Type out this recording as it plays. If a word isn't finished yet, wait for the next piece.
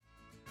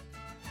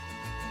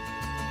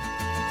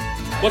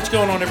What's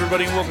going on,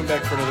 everybody, and welcome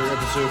back for another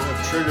episode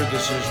of Triggered.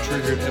 This is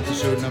Triggered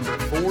episode number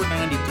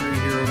 493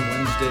 here on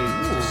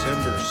Wednesday,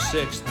 December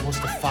 6th.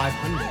 Almost to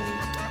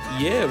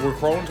 500. Yeah, we're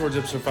crawling towards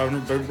episode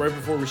 500, but right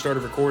before we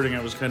started recording,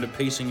 I was kind of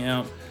pacing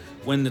out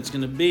when that's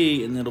going to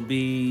be, and it'll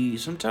be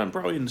sometime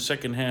probably in the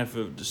second half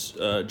of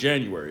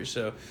January.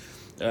 So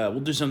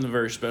we'll do something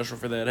very special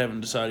for that. I haven't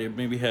decided.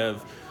 Maybe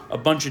have a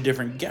bunch of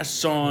different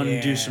guests on,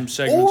 do some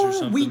segments or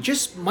something. We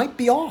just might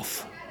be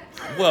off.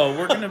 Well,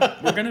 we're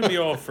gonna be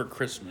off for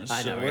Christmas.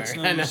 I know. So let's I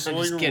not know. slow I'm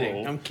just your kidding.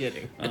 roll. I'm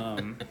kidding.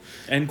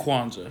 And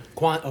Kwanzaa.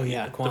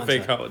 Kwanzaa. The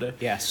fake holiday.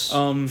 Yes.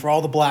 For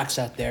all the blacks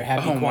out there,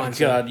 happy Kwanzaa. Oh my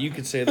God, you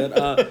could say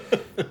that.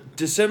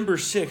 December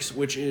 6th,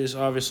 which is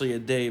obviously a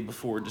day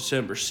before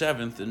December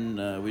 7th,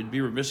 and we'd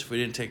be remiss if we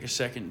didn't take a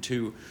second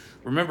to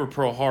remember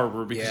Pearl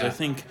Harbor, because I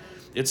think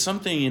it's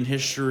something in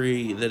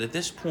history that at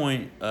this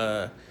point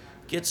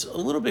gets a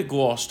little bit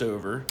glossed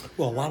over.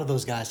 Well, a lot of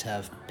those guys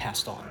have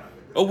passed on.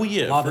 Oh, well,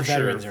 yeah, a lot for of sure,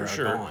 veterans for are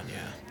sure. gone,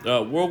 yeah.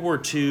 World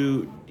War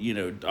II,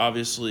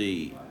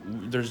 obviously,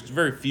 there's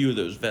very few of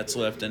those vets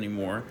left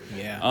anymore.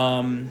 Yeah.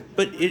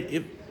 But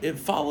it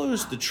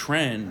follows the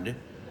trend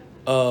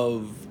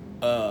of,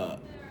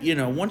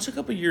 once a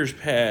couple years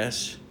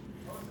pass,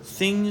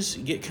 things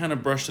get kind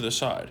of brushed to the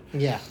side.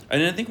 Yeah.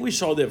 And I think we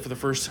saw that for the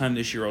first time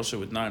this year also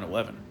with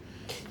 9/11.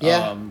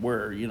 Yeah.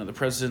 Where, the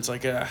president's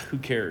like, who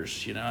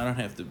cares? I don't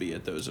have to be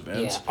at those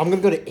events. Yeah. I'm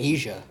going to go to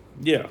Asia.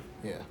 Yeah.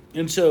 Yeah.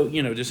 And so,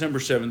 December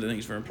 7th, I think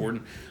is very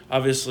important.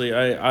 Obviously,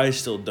 I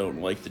still don't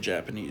like the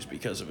Japanese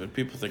because of it.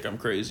 People think I'm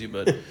crazy,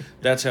 but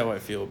that's how I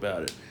feel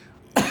about it.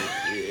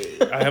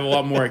 I have a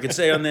lot more I could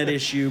say on that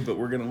issue, but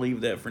we're going to leave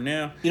that for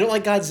now. You don't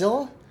like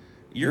Godzilla?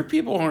 Your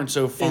people aren't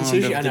so fond of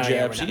the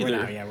Japs either.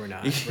 We're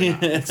not.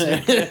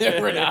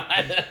 We're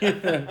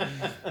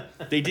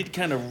not. They did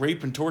kind of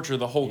rape and torture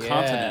the whole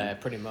continent. Yeah,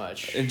 pretty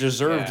much. And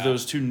deserved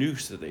those 2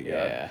 nukes that they got.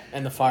 Yeah,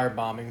 and the fire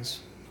bombings.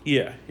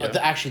 Yeah.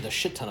 Actually, the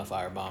shit ton of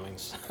fire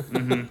bombings.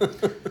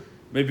 Mm-hmm.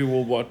 Maybe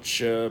we'll watch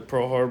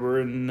Pearl Harbor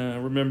in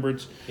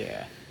remembrance.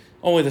 Yeah.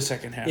 Only the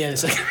second half. Yeah, the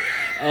second.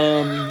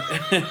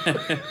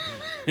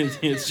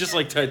 It's just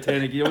like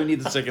Titanic. You only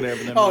need the second half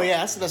of that. Oh, yeah,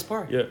 that's the best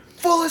part. Yeah.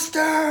 Full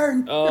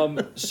astern!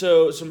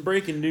 So, some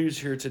breaking news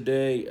here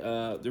today.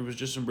 There was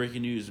just some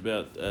breaking news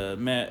about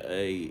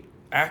a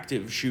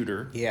active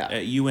shooter at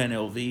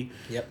UNLV,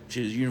 which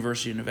is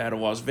University of Nevada,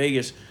 Las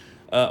Vegas.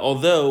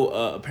 Although,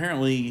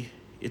 apparently,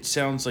 it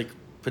sounds like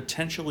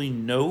potentially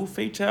no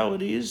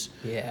fatalities.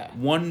 Yeah.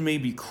 One may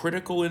be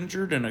critical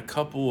injured and a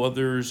couple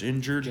others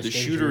injured. The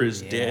shooter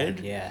is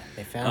dead. Yeah,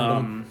 they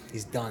found him.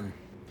 He's done.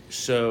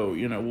 So,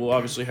 we'll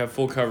obviously have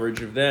full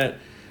coverage of that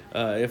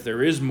if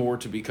there is more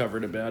to be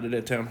covered about it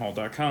at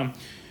townhall.com.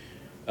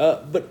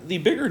 But the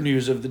bigger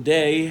news of the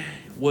day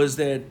was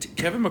that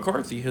Kevin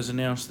McCarthy has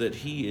announced that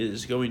he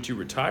is going to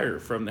retire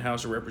from the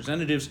House of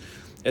Representatives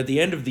at the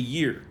end of the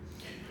year.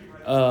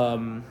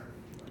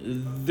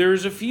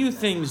 There's a few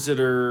things that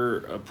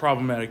are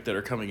problematic that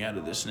are coming out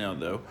of this now,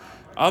 though.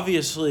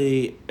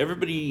 Obviously,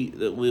 everybody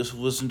that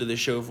listened to this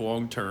show for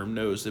long term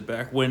knows that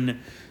back when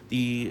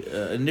the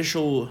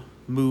initial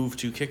move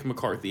to kick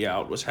McCarthy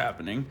out was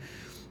happening,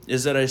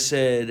 is that I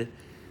said,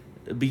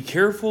 be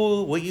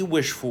careful what you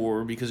wish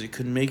for because it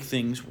could make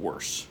things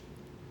worse.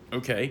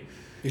 Okay?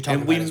 You're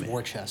talking about his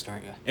war chest,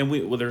 aren't you?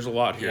 And there's a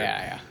lot here.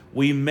 Yeah.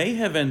 We may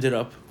have ended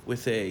up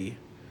with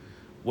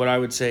what I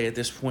would say at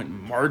this point,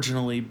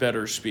 marginally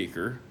better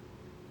speaker.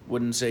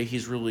 Wouldn't say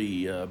he's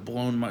really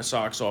blown my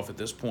socks off at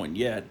this point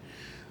yet.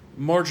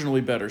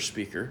 Marginally better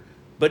speaker.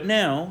 But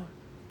now,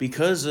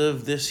 because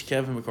of this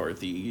Kevin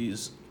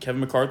McCarthy's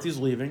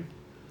leaving.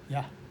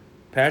 Yeah.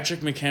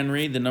 Patrick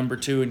McHenry, the number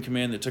 2 in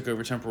command that took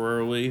over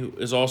temporarily,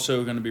 is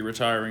also going to be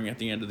retiring at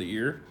the end of the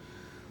year.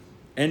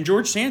 And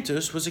George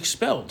Santos was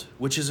expelled,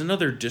 which is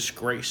another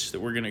disgrace that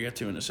we're going to get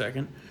to in a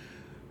second.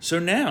 So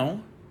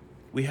now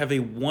we have a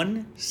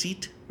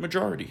 1-seat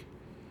majority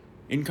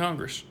in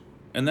Congress.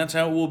 And that's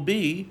how it will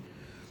be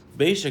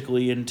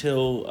basically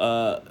until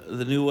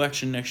the new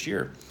election next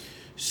year.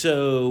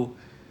 So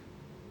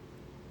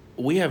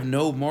we have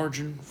no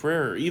margin for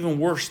error, even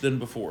worse than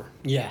before.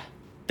 Yeah.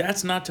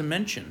 That's not to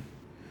mention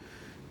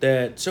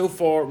that so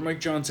far Mike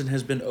Johnson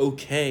has been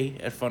okay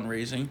at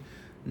fundraising.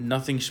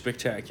 Nothing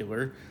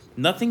spectacular.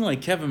 Nothing like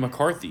Kevin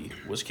McCarthy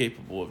was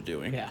capable of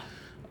doing. Yeah.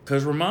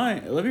 Because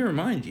let me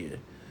remind you,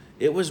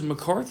 it was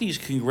McCarthy's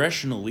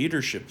Congressional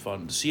Leadership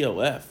Fund,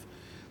 CLF,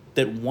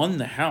 that won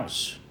the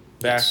House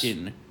back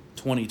in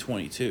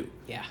 2022.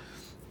 Yeah.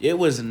 It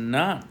was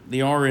not the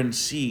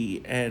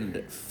RNC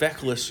and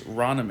feckless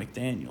Ronna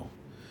McDaniel.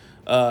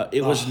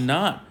 It was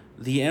not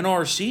the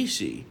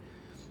NRCC,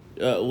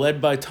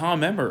 led by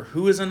Tom Emmer,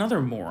 who is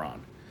another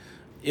moron.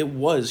 It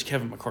was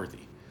Kevin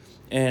McCarthy.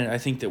 And I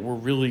think that we're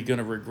really going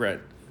to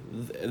regret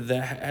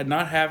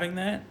not having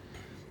that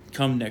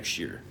come next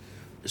year.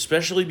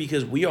 Especially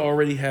because we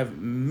already have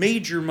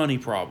major money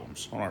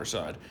problems on our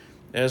side,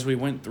 as we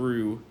went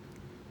through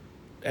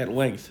at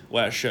length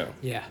last show.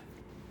 Yeah.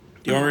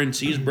 The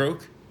RNC's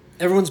broke.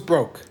 Everyone's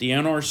broke. The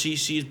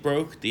NRCC's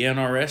broke. The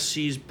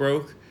NRSC's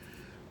broke.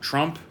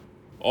 Trump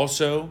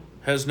also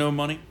has no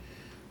money.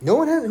 No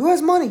one has. Who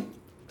has money?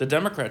 The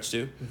Democrats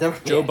do.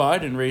 Joe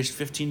Biden raised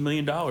 $15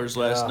 million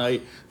last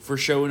night for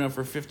showing up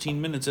for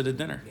 15 minutes at a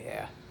dinner.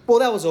 Yeah. Well,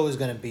 that was always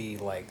going to be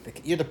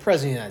like you're the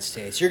president of the United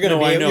States. You're going to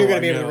be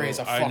able to raise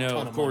a fuck ton of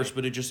money. Of course,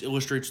 but it just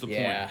illustrates the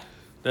point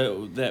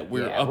that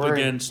we're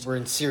against. We're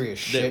in serious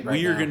shit that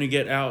we are going to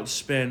get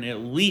outspent at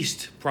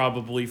least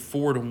probably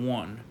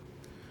 4-1,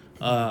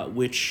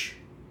 which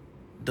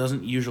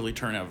doesn't usually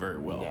turn out very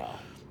well.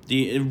 Yeah.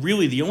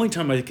 The only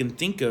time I can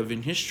think of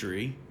in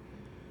history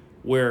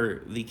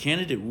where the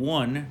candidate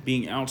won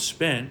being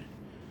outspent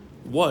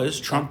was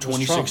Trump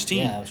 2016.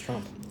 Yeah, it was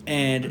Trump.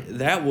 And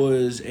that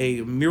was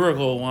a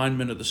miracle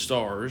alignment of the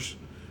stars.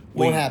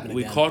 Won't happen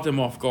We again. caught them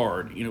off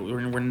guard.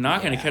 We're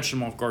not going to catch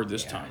them off guard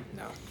this time.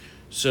 No.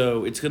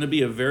 So it's going to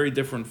be a very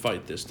different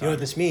fight this time. You know what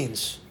this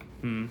means?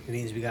 It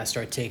means we got to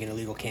start taking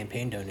illegal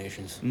campaign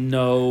donations.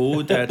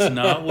 No, that's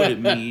not what it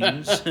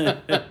means.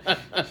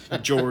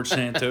 George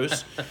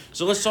Santos.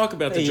 So let's talk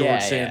about the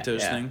George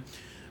Santos thing.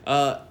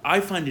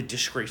 I find it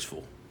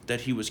disgraceful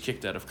that he was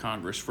kicked out of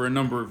Congress for a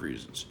number of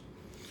reasons.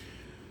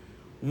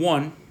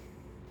 One,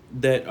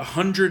 that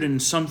 100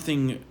 and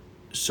something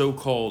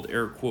so-called,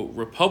 air quote,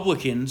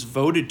 Republicans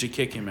voted to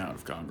kick him out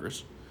of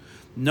Congress,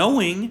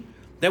 knowing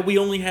that we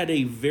only had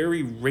a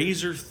very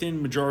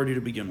razor-thin majority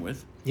to begin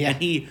with, and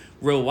he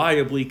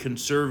reliably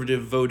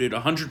conservative voted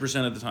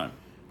 100% of the time.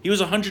 He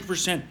was a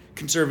 100%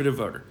 conservative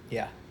voter.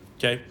 Yeah.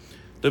 Okay?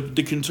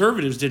 The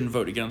conservatives didn't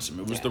vote against him.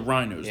 It was the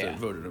rhinos that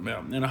voted him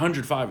out, and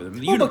 105 of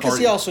them. The Uniparty, because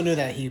he also knew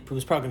that he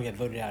was probably going to get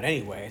voted out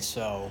anyway.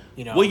 So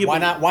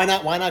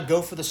why not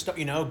go for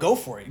the go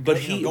for it. But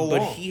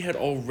he had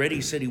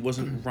already said he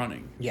wasn't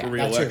running for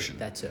re-election.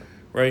 That too.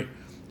 Right.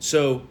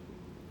 So,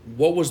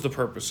 what was the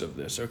purpose of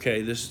this?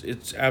 Okay,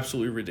 it's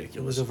absolutely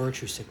ridiculous. It was a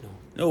virtue signal.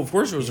 No, of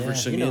course it was a virtue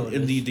signal.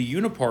 And the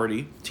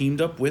Uniparty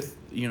teamed up with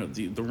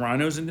the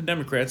rhinos and the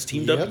Democrats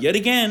teamed up yet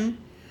again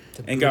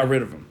and got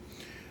rid of him.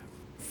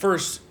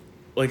 First,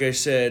 like I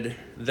said,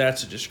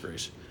 that's a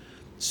disgrace.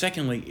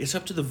 Secondly, it's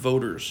up to the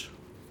voters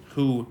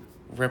who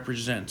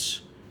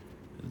represents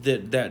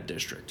that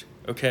district,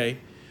 okay?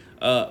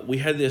 We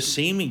had the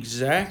same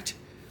exact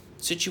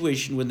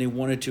situation when they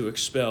wanted to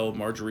expel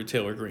Marjorie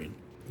Taylor Greene.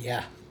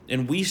 Yeah.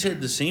 And we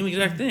said the same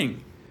exact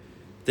thing,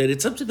 that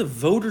it's up to the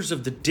voters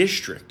of the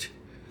district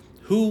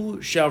who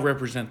shall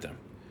represent them,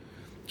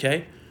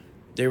 okay?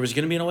 There was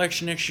going to be an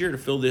election next year to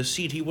fill this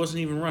seat. He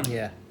wasn't even running.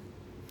 Yeah.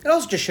 It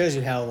also just shows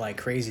you how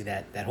crazy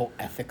that whole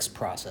ethics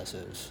process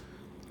is.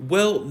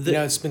 Well,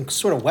 it's been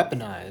sort of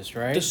weaponized,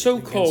 right? The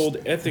so-called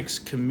ethics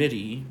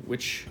committee,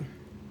 which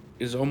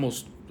is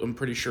almost, I'm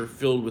pretty sure,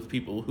 filled with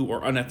people who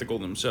are unethical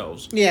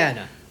themselves. Yeah, I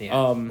know.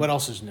 Yeah. What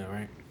else is new,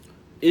 right?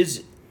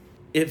 It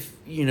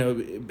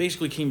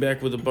basically came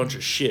back with a bunch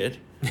of shit.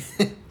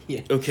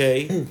 Yeah.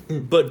 Okay?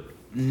 But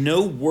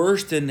no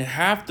worse than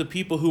half the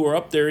people who are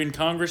up there in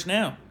Congress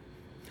now.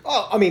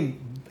 Oh, I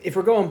mean, if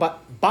we're going by,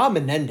 Bob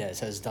Menendez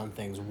has done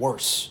things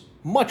worse.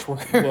 Much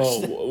worse.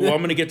 Well, I'm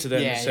going to get to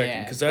that in a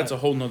second, because that's a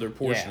whole nother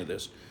portion of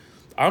this.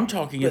 I'm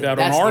talking about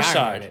on our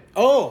side.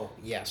 Oh,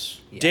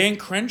 yes. Yeah. Dan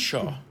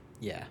Crenshaw.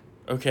 Yeah.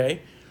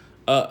 Okay?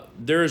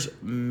 There's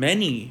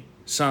many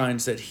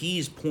signs that he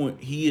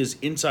is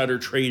insider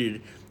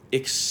traded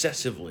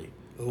excessively.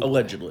 Ooh,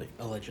 allegedly.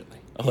 Allegedly.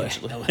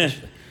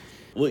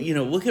 Well,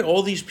 look at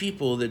all these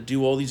people that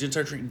do all these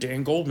insider trading.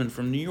 Dan Goldman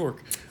from New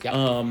York.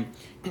 Yep.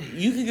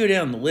 You could go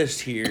down the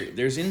list here.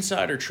 There's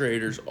insider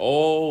traders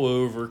all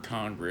over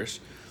Congress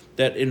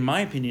that, in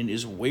my opinion,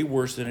 is way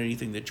worse than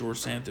anything that George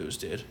Santos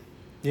did.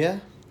 Yeah.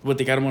 What,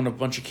 they got him on a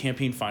bunch of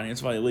campaign finance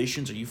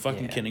violations? Are you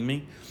fucking kidding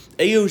me?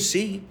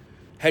 AOC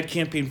had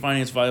campaign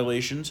finance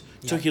violations,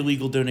 took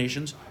illegal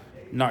donations,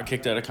 not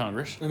kicked out of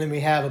Congress. And then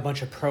we have a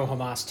bunch of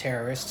pro-Hamas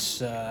terrorists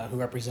who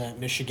represent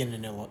Michigan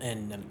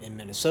and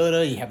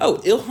Minnesota. You have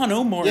Ilhan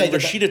Omar and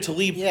Rashida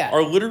Tlaib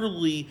are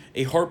literally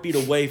a heartbeat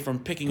away from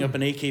picking up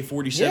an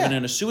AK-47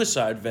 and a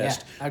suicide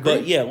vest. Yeah, I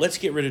agree. But let's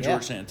get rid of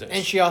George Santos.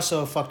 And she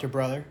also fucked her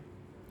brother.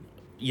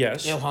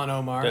 Yes. Ilhan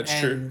Omar. That's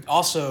true.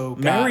 Also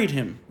married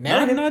him.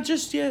 Not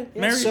just yet.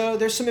 Yeah, married. So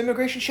there's some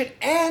immigration shit.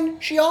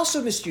 And she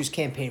also misused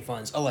campaign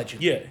funds,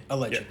 allegedly. Yeah.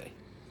 Allegedly. Yeah.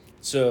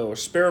 So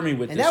spare me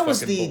with this fucking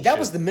bullshit. That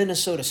was the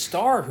Minnesota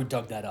Star who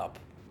dug that up.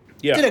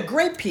 Yeah. Did a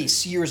great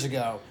piece years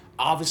ago.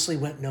 Obviously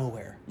went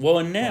nowhere. Well,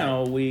 and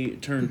now we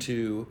turn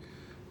to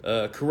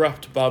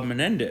corrupt Bob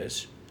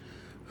Menendez,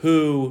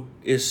 who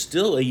is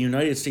still a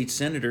United States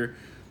Senator,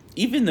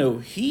 even though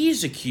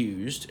he's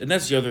accused, and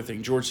that's the other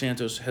thing, George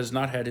Santos has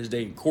not had his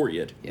day in court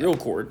yet, real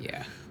court.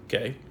 Yeah.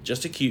 Okay,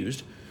 just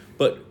accused.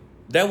 But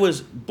that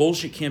was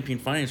bullshit campaign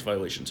finance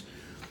violations.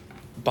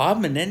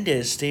 Bob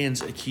Menendez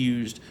stands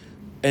accused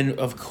and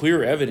of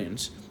clear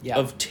evidence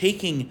of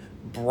taking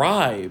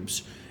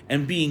bribes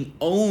and being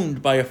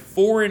owned by a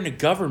foreign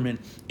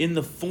government in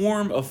the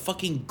form of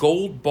fucking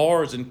gold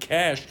bars and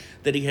cash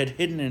that he had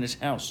hidden in his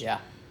house. Yeah.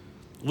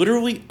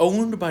 Literally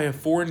owned by a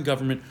foreign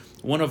government,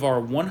 one of our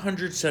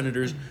 100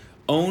 senators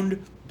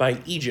owned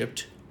by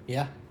Egypt.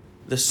 Yeah.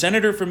 The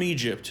senator from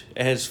Egypt,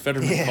 as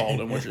Fetterman called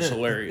him, which is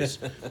hilarious.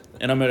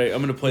 And I'm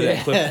gonna play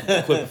that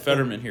clip of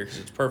Fetterman here because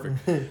it's perfect.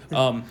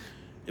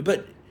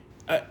 But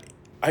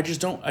I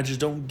just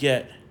don't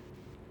get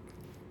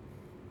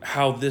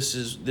how this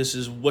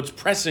is what's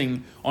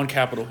pressing on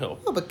Capitol Hill.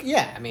 Oh, but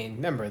yeah, I mean,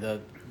 remember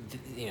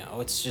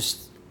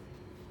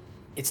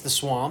it's the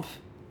swamp.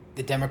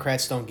 The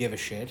Democrats don't give a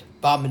shit.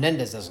 Bob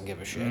Menendez doesn't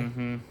give a shit.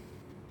 Mm-hmm.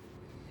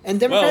 And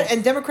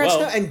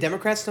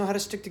Democrats know how to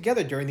stick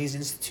together during these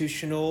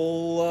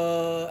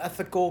institutional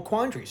ethical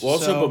quandaries. Well,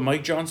 also, but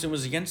Mike Johnson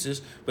was against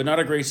this, but not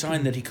a great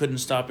sign that he couldn't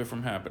stop it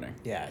from happening.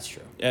 Yeah, that's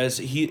true. As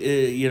he,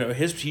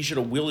 he should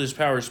have wielded his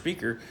power as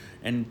speaker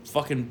and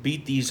fucking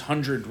beat these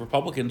 100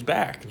 Republicans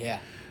back. Yeah.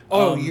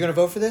 Oh, you're gonna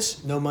vote for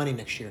this? No money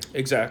next year.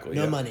 Exactly.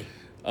 No money.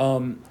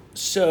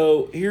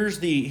 So here's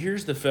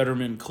the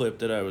Fetterman clip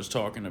that I was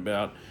talking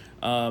about.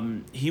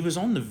 He was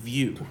on The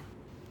View,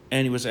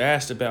 and he was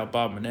asked about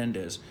Bob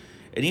Menendez,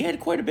 and he had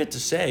quite a bit to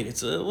say.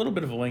 It's a little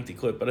bit of a lengthy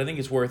clip, but I think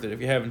it's worth it.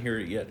 If you haven't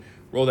heard it yet,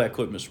 roll that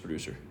clip, Mr.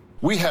 Producer.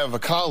 We have a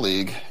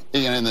colleague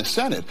in the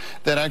Senate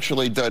that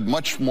actually did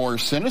much more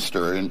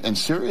sinister and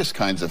serious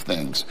kinds of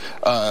things.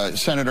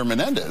 Senator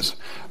Menendez,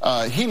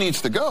 he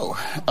needs to go.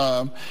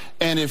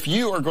 And if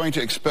you are going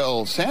to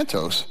expel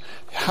Santos,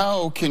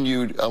 how can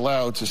you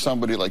allow to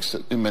somebody like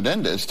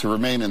Menendez to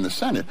remain in the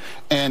Senate?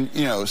 And,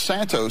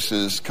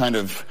 Santos's kind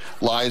of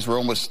lies were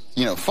almost,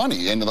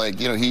 funny. And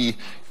he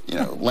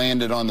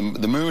landed on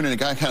the moon and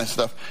that kind of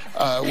stuff.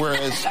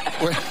 Whereas,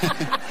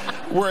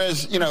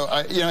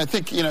 I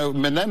think,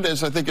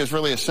 Menendez, I think, is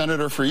really a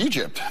senator for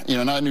Egypt,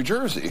 not New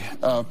Jersey.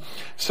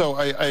 So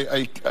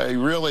I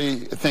really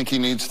think he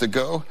needs to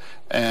go.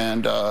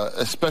 And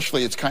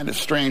especially it's kind of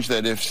strange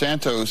that if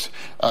Santos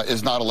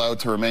is not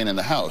allowed to remain in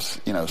the House,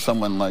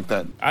 someone like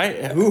that.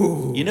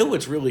 You know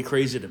what's really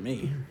crazy to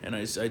me? And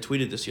I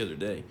tweeted this the other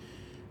day.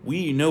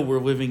 We know we're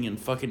living in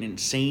fucking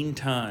insane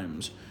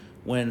times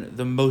when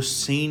the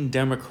most sane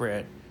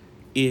Democrat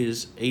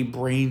is a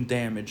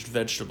brain-damaged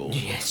vegetable.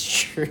 Yes,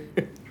 true.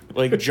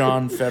 Like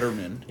John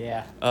Fetterman.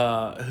 Yeah.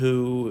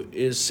 Who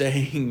is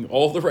saying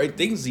all the right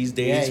things these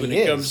days when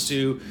it comes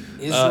to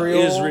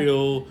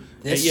Israel.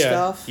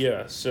 Stuff.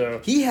 Yeah,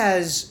 so. He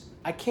has,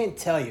 I can't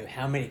tell you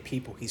how many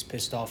people he's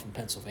pissed off in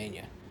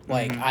Pennsylvania.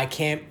 Like, I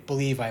can't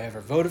believe I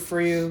ever voted for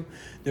you.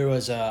 There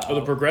was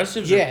the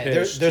progressives are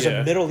pissed. There's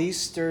a Middle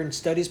Eastern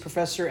Studies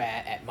professor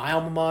at my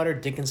alma mater,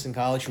 Dickinson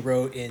College, who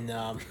wrote in,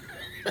 I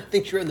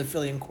think she wrote in the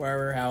Philly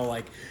Inquirer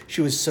how,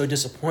 she was so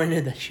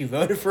disappointed that she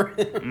voted for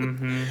him.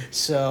 Mm-hmm.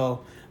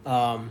 So,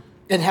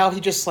 and how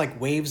he just,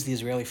 waves the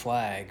Israeli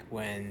flag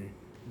when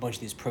a bunch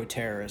of these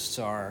pro-terrorists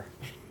are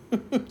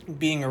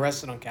being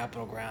arrested on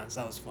Capitol grounds.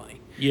 That was funny.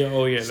 Yeah,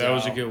 that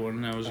was a good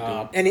one. That was a good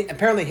one. And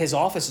apparently his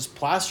office is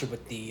plastered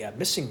with the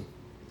missing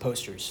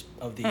posters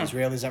of the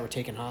Israelis that were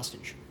taken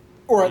hostage.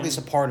 Or at least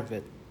a part of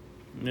it.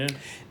 Yeah.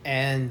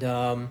 And,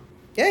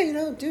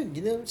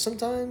 dude,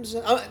 sometimes...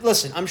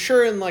 listen, I'm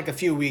sure in a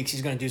few weeks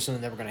he's going to do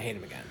something that we're going to hate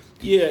him again.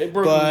 Yeah,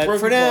 but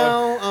for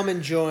now, I'm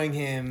enjoying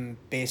him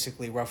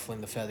basically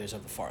ruffling the feathers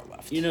of the far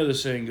left. You know the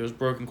saying goes,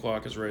 broken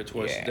clock is right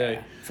twice a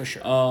day. For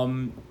sure.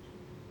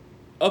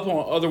 Up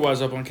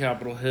on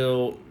Capitol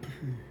Hill,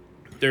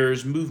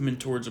 there's movement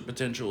towards a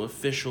potential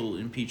official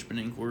impeachment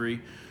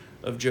inquiry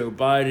of Joe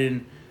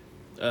Biden.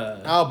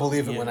 I'll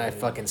believe it when I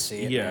fucking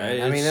see it.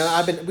 Yeah,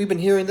 man. we've been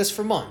hearing this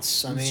for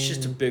months. It's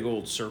just a big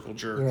old circle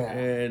jerk,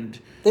 and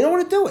they don't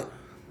want to do it.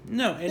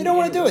 No, they don't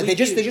want to do it. They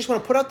just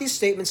want to put out these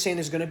statements saying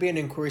there's going to be an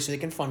inquiry so they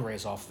can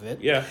fundraise off of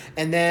it. Yeah.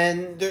 And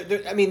then,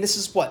 this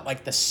is what,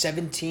 the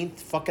 17th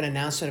fucking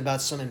announcement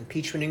about some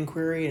impeachment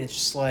inquiry, and it's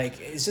just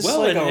is this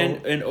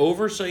an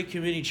oversight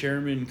committee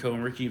chairman,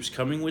 Comer, keeps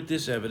coming with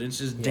this evidence,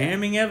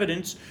 damning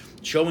evidence,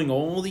 showing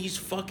all these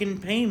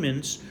fucking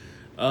payments,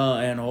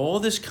 and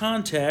all this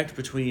contact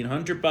between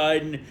Hunter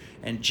Biden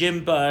and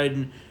Jim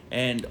Biden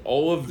and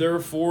all of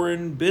their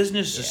foreign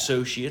business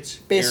associates.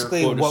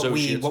 Basically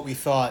what we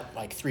thought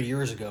 3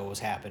 years ago was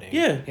happening.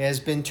 Yeah. It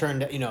has been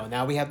turned,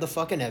 now we have the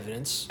fucking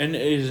evidence. And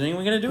is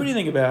anyone going to do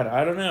anything about it?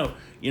 I don't know.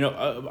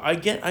 I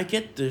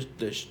get the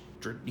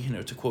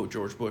to quote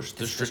George Bush,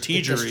 the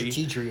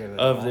strategery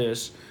of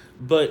this.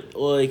 But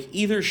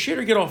either shit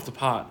or get off the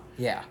pot.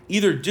 Yeah.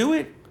 Either do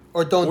it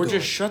or don't or do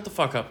just it. Shut the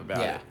fuck up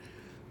about it.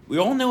 We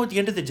all know at the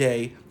end of the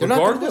day, They're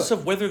regardless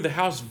of whether the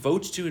House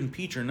votes to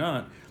impeach or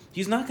not,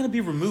 he's not going to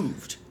be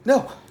removed.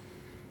 No.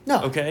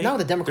 Okay? No,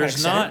 the Democratic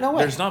Senate. No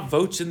way. There's not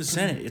votes in the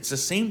Senate. It's the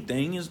same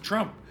thing as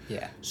Trump.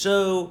 Yeah.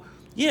 So,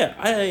 yeah,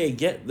 I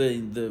get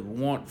the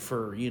want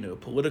for,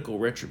 political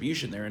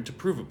retribution there and to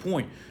prove a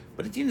point.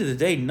 But at the end of the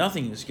day,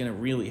 nothing is going to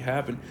really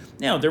happen.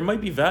 Now, there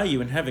might be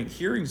value in having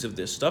hearings of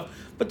this stuff,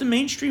 but the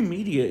mainstream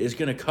media is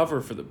going to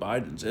cover for the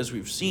Bidens, as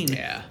we've seen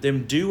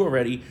them do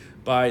already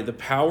by the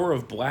power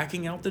of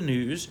blacking out the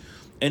news.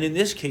 And in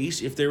this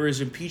case, if there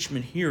is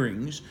impeachment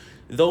hearings,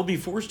 they'll be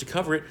forced to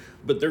cover it,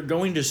 but they're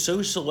going to so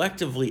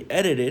selectively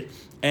edit it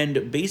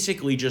and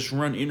basically just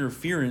run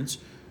interference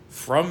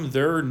from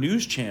their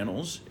news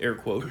channels, air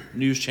quote,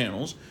 news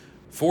channels,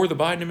 for the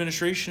Biden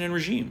administration and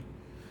regime.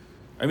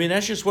 I mean,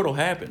 that's just what'll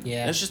happen.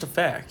 Yeah. That's just a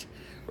fact,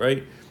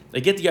 right? I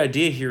get the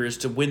idea here is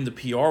to win the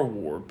PR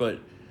war, but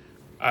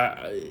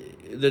I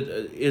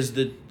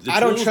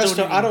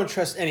don't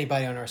trust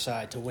anybody on our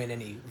side to lead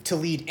any PR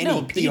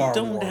they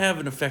don't war. have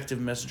an effective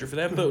messenger for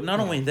that. But not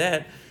only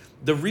that,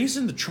 the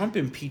reason the Trump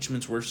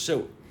impeachments were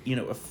so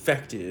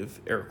effective,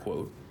 air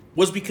quote,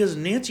 was because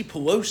Nancy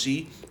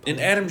Pelosi and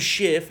Adam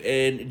Schiff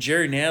and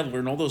Jerry Nadler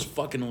and all those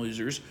fucking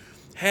losers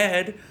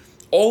had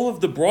all of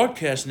the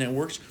broadcast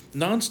networks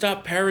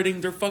nonstop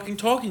parroting their fucking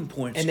talking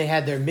points. And they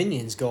had their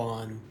minions go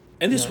on.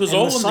 And this was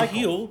all on the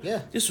heel.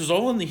 Yeah. This was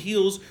all on the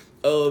heels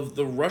of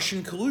the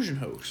Russian collusion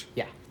hoax.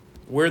 Yeah.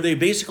 Where they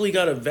basically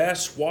got a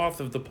vast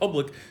swath of the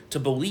public to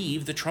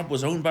believe that Trump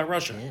was owned by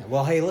Russia. Yeah.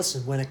 Well, hey,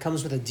 listen, when it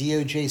comes with a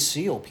DOJ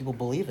seal, people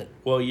believe it.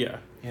 Well, yeah.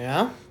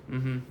 Yeah?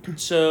 Mm-hmm.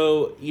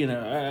 So,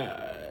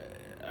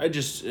 I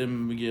just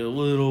am a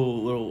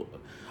little...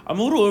 I'm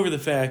a little over the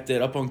fact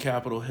that up on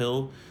Capitol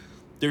Hill,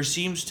 there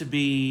seems to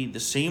be the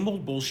same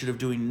old bullshit of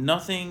doing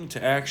nothing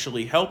to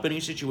actually help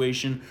any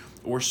situation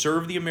or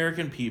serve the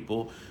American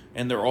people,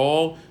 and they're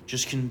all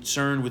just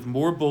concerned with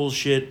more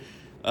bullshit,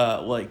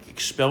 like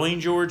expelling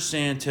George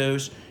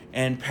Santos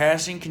and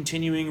passing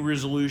continuing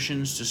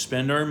resolutions to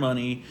spend our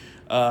money,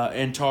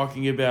 and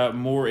talking about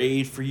more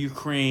aid for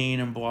Ukraine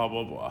and blah,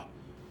 blah, blah.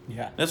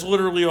 Yeah. That's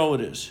literally all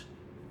it is.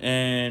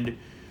 And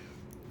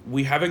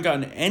we haven't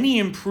gotten any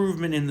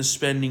improvement in the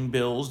spending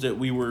bills that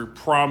we were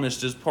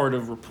promised as part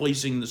of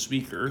replacing the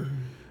speaker.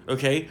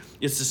 Okay?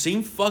 It's the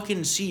same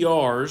fucking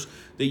CRs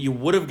that you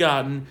would have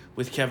gotten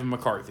with Kevin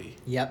McCarthy.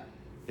 Yep.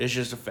 It's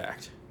just a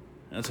fact.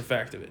 That's a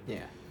fact of it.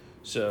 Yeah.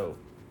 So,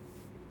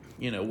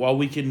 while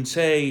we can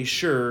say,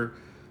 sure,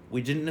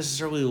 we didn't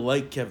necessarily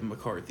like Kevin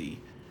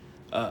McCarthy,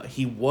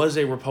 he was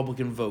a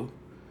Republican vote,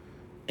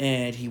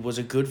 and he was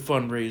a good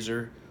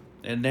fundraiser,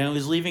 and now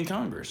he's leaving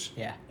Congress.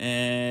 Yeah.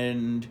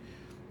 And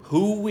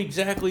who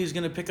exactly is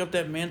going to pick up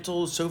that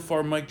mantle? So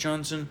far, Mike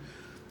Johnson,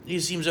 he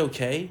seems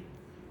okay.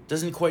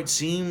 Doesn't quite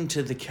seem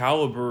to the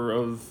caliber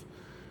of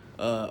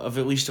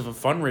at least of a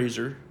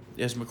fundraiser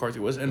as McCarthy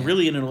was. And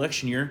really, in an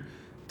election year,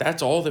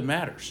 that's all that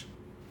matters.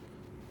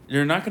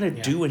 They're not going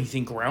to do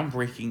anything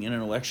groundbreaking in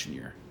an election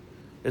year.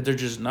 That they're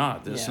just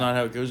not. That's not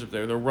how it goes up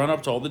there. They'll run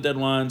up to all the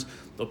deadlines.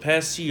 They'll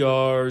pass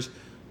CRs.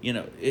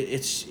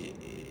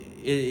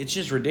 It's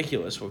just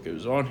ridiculous what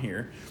goes on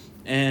here.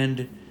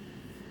 And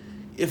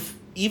if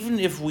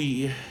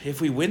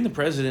we win the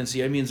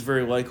presidency, I mean, it's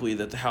very likely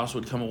that the House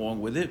would come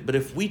along with it. But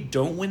if we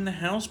don't win the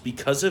House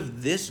because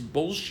of this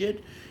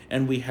bullshit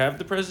and we have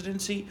the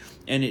presidency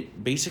and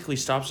it basically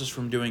stops us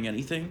from doing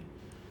anything,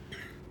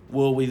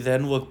 will we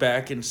then look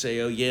back and say,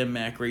 oh, yeah,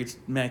 Matt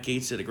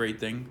Gaetz did a great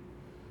thing?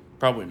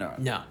 Probably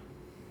not. No.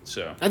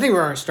 So I think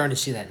we're starting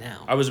to see that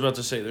now. I was about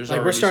to say,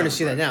 we're starting to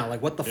see that now.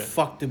 Like, what the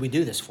fuck did we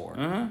do this for?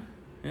 Uh-huh.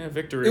 Yeah,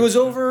 victory. It was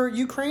over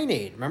Ukraine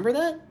aid. Remember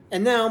that?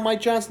 And now Mike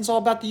Johnson's all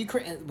about the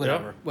Ukraine.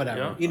 Whatever.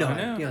 Yeah. You know what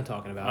I'm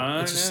talking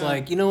about. It's just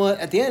like, you know what?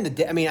 At the end of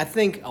the day, I mean, I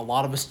think a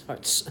lot of us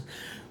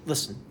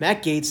listen,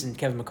 Matt Gaetz and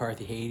Kevin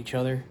McCarthy hate each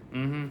other.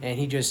 Mm-hmm. And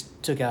he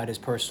just took out his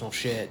personal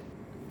shit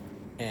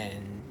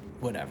and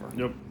whatever.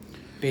 Yep.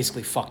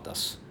 Basically fucked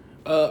us.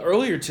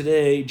 Earlier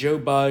today, Joe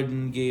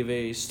Biden gave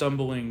a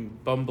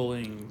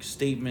bumbling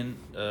statement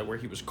where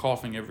he was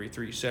coughing every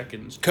 3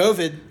 seconds.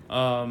 COVID.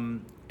 Or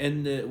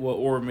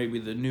maybe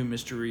the new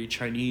mystery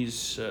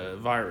Chinese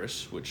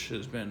virus, which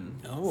has been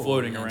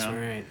floating around.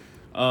 Right.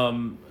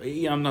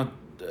 I'm not...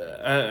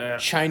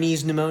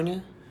 Chinese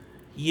pneumonia?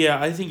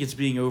 Yeah, I think it's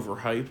being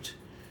overhyped.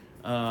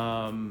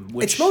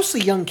 It's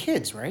mostly young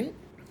kids, right?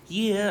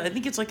 Yeah, I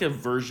think it's like a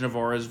version of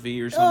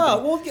RSV or something.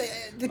 Oh, well,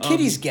 the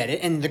kiddies get it,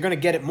 and they're going to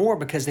get it more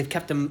because they've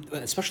kept them,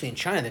 especially in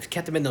China, they've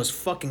kept them in those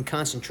fucking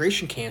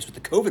concentration camps with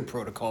the COVID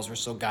protocols for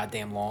so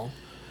goddamn long.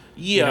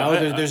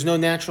 Yeah. There's no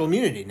natural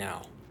immunity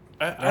now.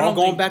 They're all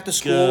going back to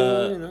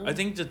school. I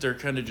think that they're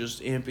kind of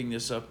just amping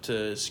this up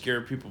to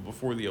scare people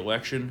before the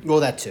election. Well,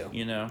 that too.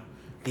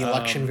 The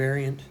election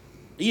variant.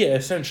 Yeah,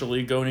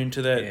 essentially going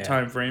into that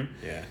time frame.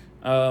 Yeah.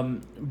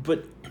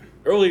 But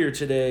earlier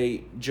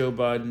today, Joe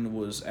Biden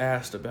was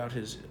asked about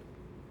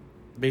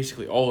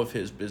basically all of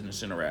his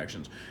business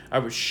interactions. I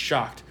was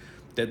shocked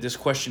that this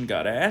question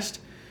got asked,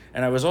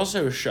 and I was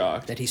also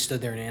shocked that he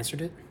stood there and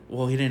answered it.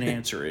 Well, he didn't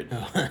answer it.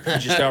 He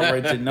just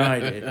outright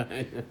denied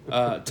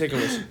it. Take a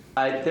listen.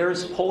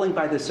 There's polling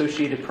by the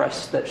Associated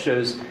Press that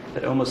shows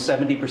that almost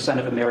 70%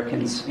 of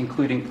Americans,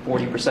 including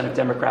 40% of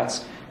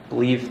Democrats,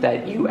 believe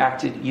that you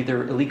acted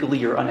either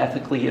illegally or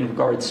unethically in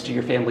regards to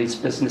your family's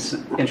business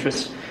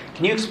interests.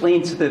 Can you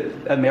explain to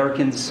the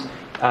Americans,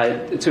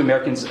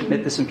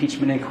 amid this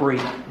impeachment inquiry,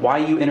 why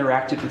you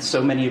interacted with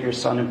so many of your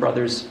son and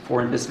brother's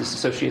foreign business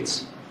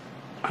associates?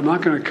 I'm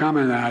not going to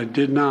comment on that. I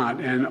did not,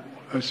 and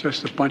it's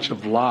just a bunch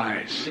of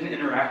lies. You didn't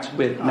interact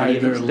with many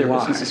of their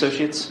business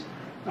associates?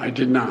 I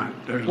did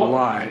not. There's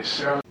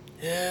lies.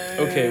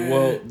 Okay,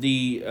 well,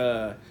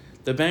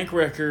 the bank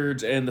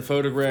records and the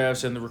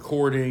photographs and the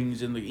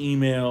recordings and the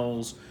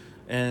emails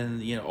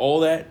and all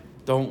that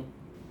don't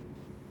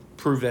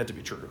prove that to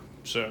be true.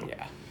 So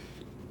yeah.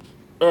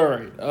 All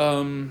right.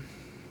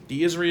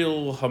 the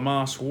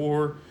Israel-Hamas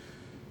war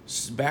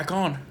is back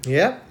on.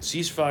 Yep.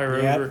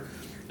 Ceasefire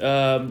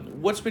over.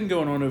 What's been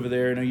going on over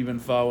there? I know you've been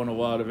following a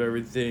lot of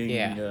everything.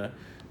 Yeah.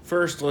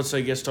 First, let's,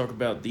 I guess, talk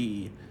about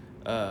the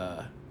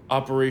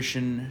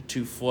operation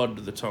to flood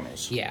the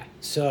tunnels. Yeah.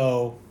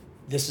 So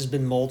this has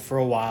been mulled for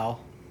a while.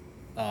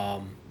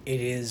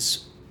 It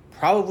is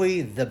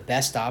probably the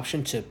best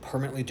option to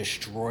permanently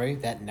destroy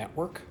that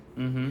network.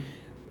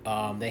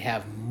 Mm-hmm. They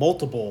have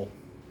multiple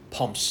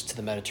pumps to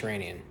the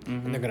Mediterranean,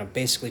 and they're going to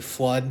basically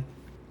flood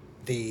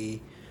the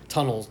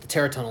tunnels, the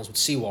terror tunnels, with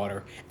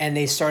seawater. And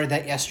they started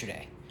that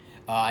yesterday.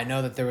 I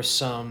know that there was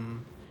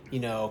some,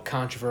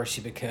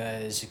 controversy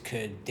because it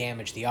could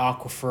damage the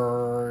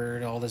aquifer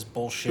and all this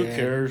bullshit. Who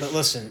cares? But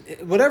listen,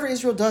 whatever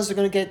Israel does, they're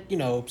going to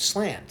get,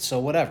 slammed. So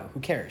whatever,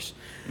 who cares?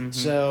 Mm-hmm.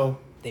 So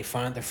they're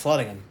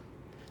flooding them.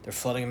 They're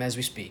flooding them as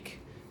we speak.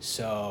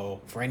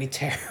 So for any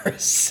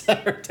terrorists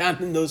that are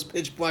down in those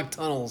pitch black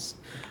tunnels,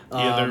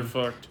 they're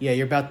fucked. Yeah,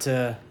 you're about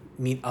to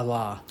meet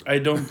Allah. I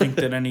don't think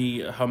that any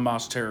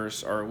Hamas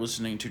terrorists are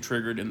listening to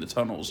Triggered in the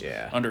Tunnels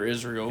under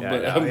Israel,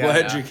 but I'm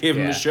glad you gave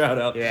them a shout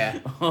out. Yeah.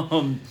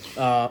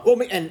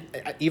 And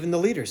even the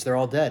leaders, they're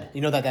all dead.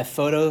 You know that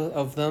photo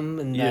of them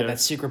in that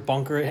secret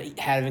bunker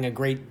having a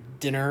great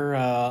dinner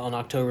on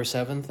October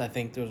 7th? I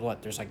think there's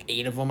like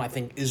 8 of them. I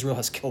think Israel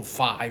has killed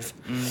 5.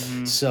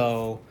 Mm-hmm.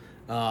 So,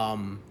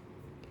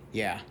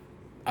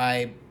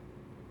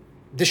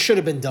 this should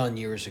have been done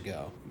years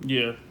ago.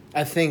 Yeah.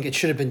 I think it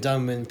should have been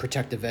done when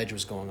Protective Edge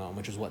was going on,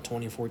 which was,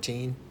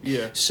 2014?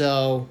 Yeah.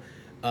 So,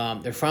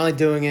 they're finally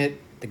doing it.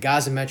 The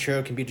Gaza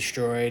Metro can be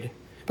destroyed.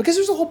 Because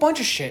there's a whole bunch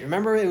of shit.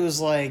 Remember, it was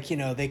like,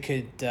 they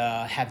could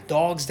have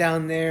dogs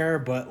down there,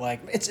 but,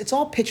 it's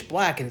all pitch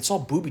black and it's all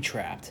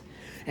booby-trapped.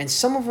 And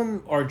some of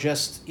them are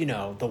just,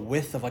 the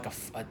width of,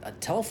 a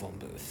telephone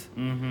booth.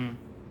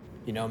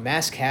 Mm-hmm.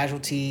 Mass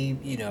casualty,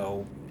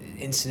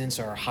 incidents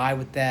are high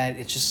with that.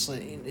 It's just,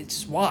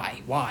 it's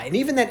why? And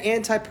even that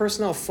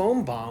anti-personnel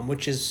foam bomb,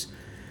 which is,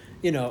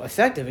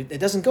 effective, it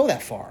doesn't go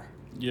that far.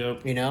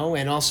 Yep.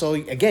 And also,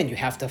 again, you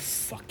have to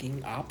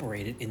fucking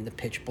operate it in the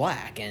pitch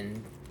black.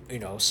 And,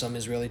 some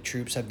Israeli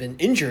troops have been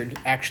injured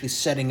actually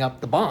setting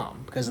up the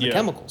bomb because of the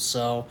chemicals.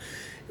 So,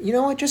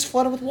 it just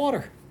flooded with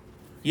water.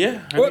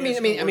 Yeah. I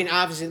mean,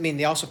 obviously,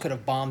 they also could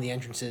have bombed the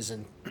entrances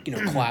and,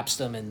 collapsed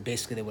them, and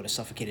basically they would have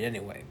suffocated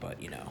anyway. But,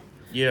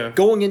 Yeah.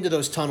 going into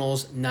those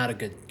tunnels, not a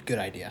good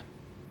idea.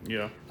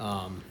 Yeah.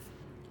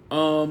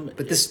 But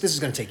this is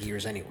going to take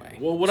years anyway.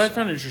 Well, what I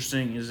found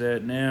interesting is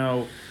that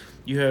now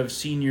you have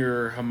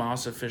senior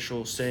Hamas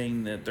officials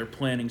saying that they're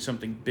planning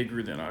something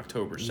bigger than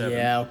October 7th.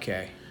 Yeah,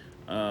 okay.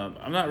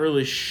 I'm not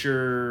really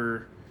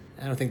sure.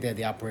 I don't think they have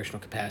the operational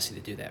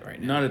capacity to do that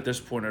right now. Not at this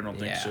point, I don't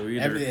think so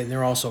either. And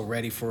they're also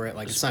ready for it.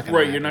 It's not going to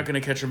happen. You're not going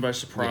to catch them by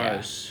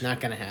surprise. Yeah,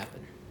 not going to happen.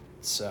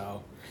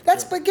 So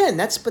that's what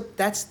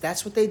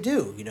they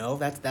do.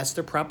 That's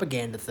their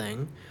propaganda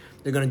thing.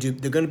 They're going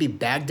to be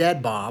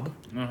Baghdad Bob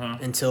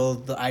until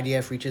the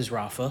IDF reaches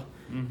Rafah,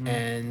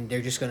 and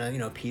they're just going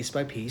to piece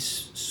by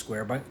piece,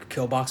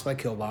 kill box by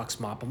kill box,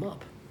 mop them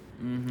up.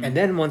 Mm-hmm. And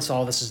then once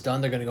all this is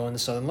done, they're going to go into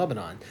southern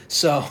Lebanon.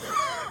 So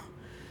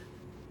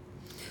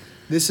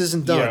this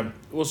isn't done. Yeah.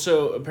 Well,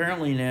 so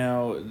apparently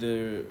now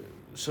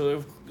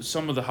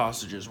some of the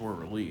hostages were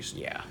released.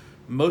 Yeah.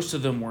 Most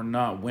of them were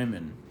not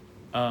women.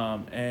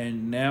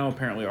 And now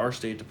apparently our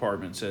State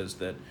Department says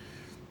that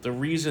the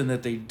reason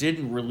that they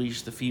didn't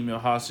release the female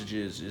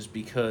hostages is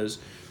because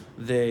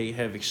they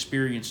have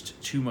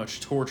experienced too much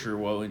torture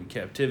while in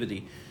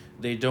captivity.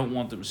 They don't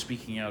want them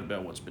speaking out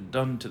about what's been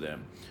done to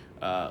them.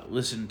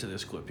 Listen to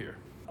this clip here.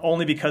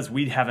 Only because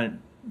we haven't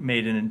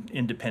made an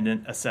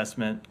independent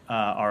assessment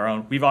our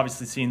own. We've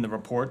obviously seen the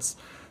reports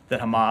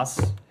that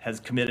Hamas has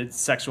committed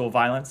sexual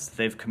violence.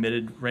 They've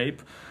committed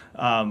rape.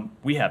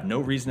 We have no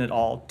reason at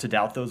all to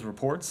doubt those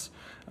reports.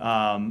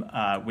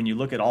 When you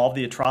look at all of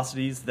the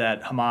atrocities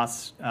that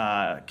Hamas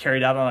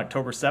carried out on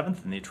October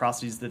 7th and the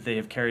atrocities that they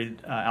have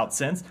carried out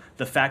since,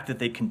 the fact that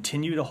they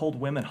continue to hold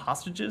women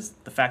hostages,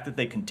 the fact that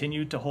they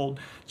continue to hold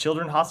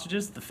children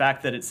hostages, the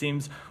fact that it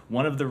seems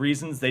one of the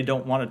reasons they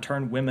don't want to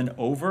turn women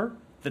over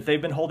that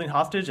they've been holding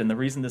hostage, and the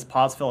reason this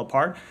pause fell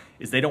apart,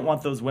 is they don't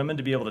want those women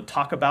to be able to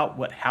talk about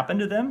what happened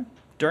to them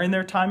during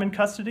their time in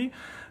custody.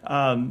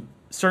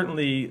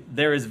 Certainly,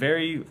 there is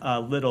very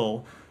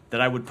little that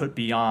I would put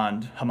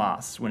beyond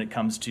Hamas when it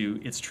comes to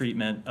its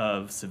treatment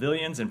of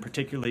civilians, and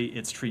particularly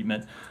its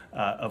treatment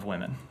of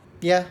women.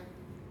 Yeah.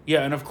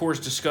 Yeah, and of course,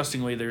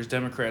 disgustingly, there's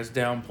Democrats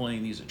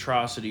downplaying these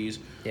atrocities.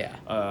 Yeah.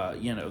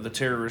 The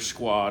terrorist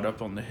squad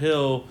up on the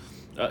Hill.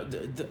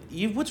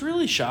 What's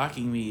really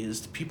shocking me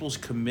is people's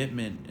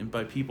commitment, and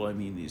by people I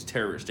mean these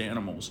terrorist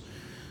animals,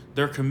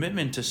 their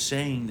commitment to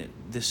saying that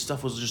this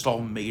stuff was just all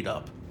made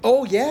up.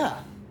 Oh,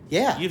 yeah.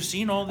 Yeah. You've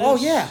seen all this? Oh,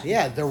 yeah,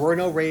 yeah. There were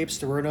no rapes.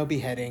 There were no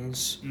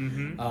beheadings.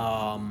 Mm-hmm.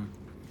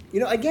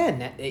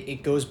 Again,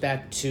 it goes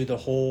back to the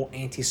whole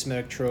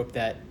anti-Semitic trope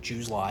that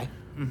Jews lie,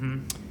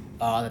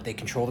 that they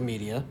control the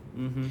media.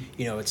 Mm-hmm.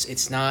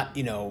 It's not,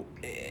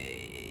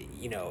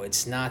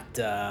 it's not,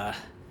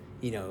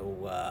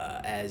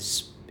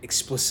 as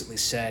explicitly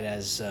said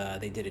as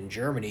they did in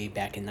Germany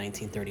back in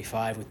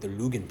 1935 with the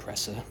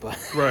Lügenpresse, but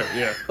Right,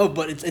 yeah.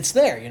 but it's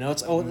there, you know.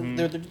 It's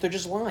they're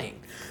just lying.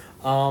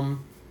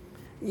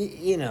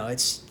 You know,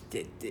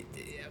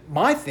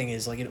 my thing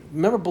is like, you know,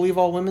 remember Believe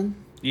All Women?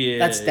 Yeah,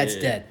 That's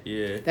dead.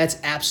 Yeah. That's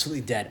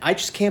absolutely dead. I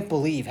just can't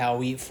believe how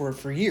we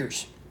for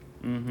years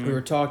we were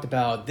talked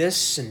about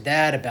this and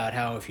that, about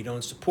how if you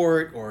don't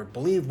support or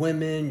believe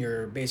women,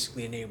 you're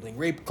basically enabling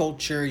rape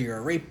culture, you're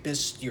a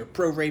rapist, you're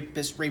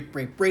pro-rapist,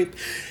 rape.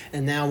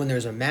 And now when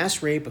there's a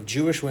mass rape of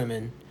Jewish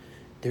women,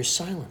 there's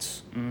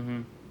silence.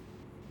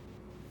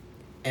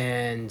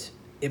 And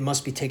it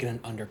must be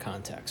taken under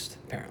context,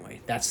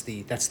 apparently. That's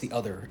the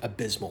other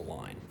abysmal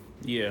line.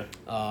 Yeah.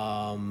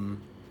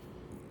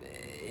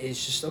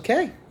 It's just,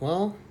 okay,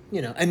 well,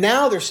 you know. And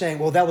now they're saying,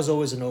 well, that was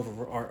always an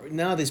or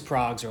now these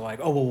progs are like,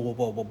 oh,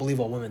 whoa, Believe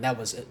All Women, that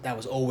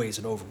was always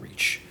an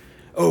overreach.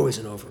 Always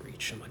an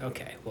overreach. I'm like,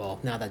 okay,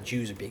 well, now that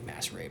Jews are being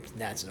mass raped,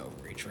 that's an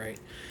overreach, right?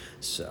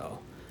 So,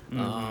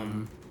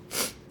 you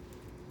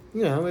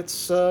know,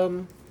 it's,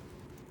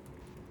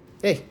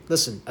 hey,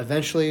 listen,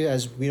 eventually,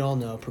 as we all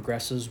know,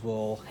 progressives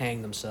will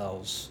hang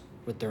themselves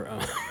with their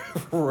own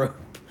rope.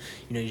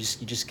 You know, you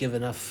just give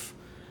enough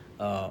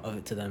of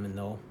it to them, and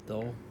they'll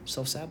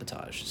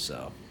self-sabotage.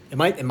 So it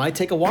might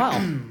take a while.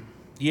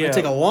 Yeah. It might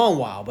take a long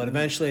while, but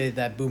eventually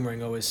that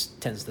boomerang always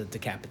tends to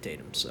decapitate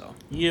them. So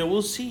yeah,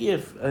 we'll see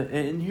if.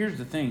 And here's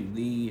the thing: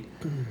 the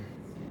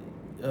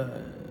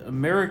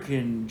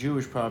American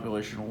Jewish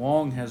population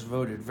long has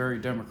voted very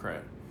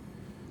Democrat.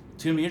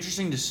 It's gonna be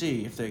interesting to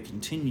see if that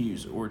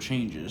continues or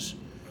changes.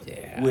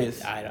 yeah,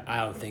 With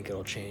I don't think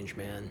it'll change,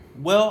 man.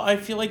 well, I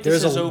feel like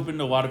this There's has a- opened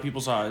a lot of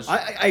people's eyes.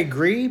 I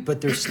agree,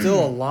 but there's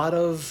still a lot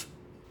of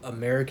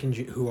American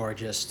who are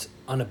just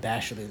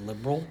unabashedly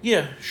liberal.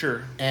 Yeah,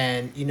 sure.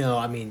 And, you know,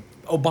 I mean,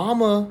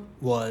 Obama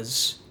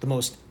was the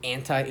most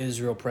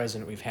anti-Israel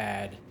president we've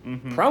had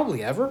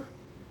probably ever.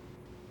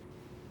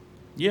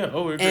 Yeah.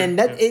 Oh, I agree. And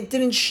that Yeah. it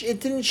didn't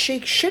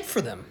shake shit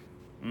for them.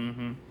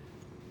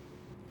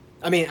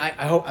 I mean, I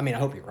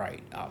hope you're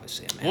right.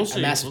 Obviously, I mean, We'll see,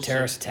 a massive we'll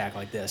terrorist see. attack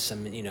like this. I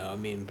mean, you know,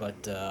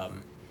 but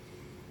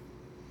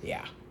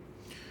yeah.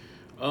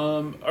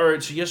 All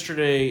right. So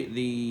yesterday,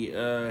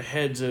 the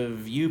heads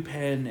of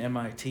UPenn,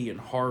 MIT, and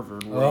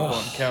Harvard were up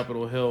on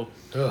Capitol Hill.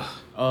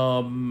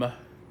 And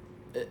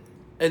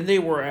they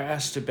were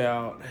asked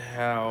about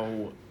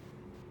how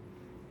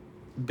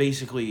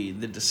basically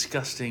the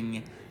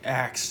disgusting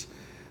acts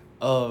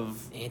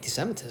of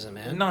Anti-Semitism,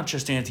 man. not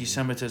just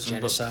anti-Semitism,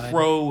 Genocide. but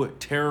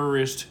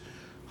pro-terrorist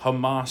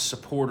Hamas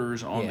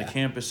supporters on the Yeah.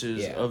 campuses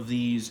Yeah. of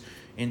these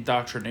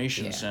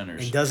indoctrination Yeah.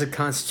 centers. And does it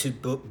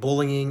constitute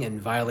bullying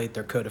and violate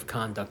their code of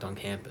conduct on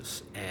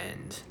campus?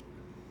 And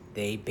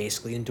they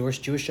basically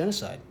endorsed Jewish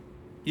genocide.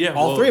 Yeah,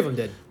 All three of them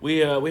did. We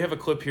have a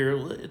clip here.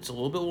 It's a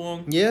little bit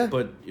long. Yeah.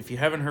 But if you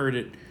haven't heard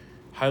it,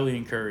 highly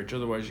encourage.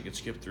 Otherwise, you get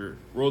skipped through.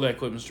 Roll that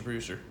clip, Mr.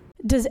 Producer.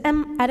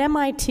 At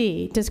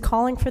MIT, does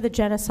calling for the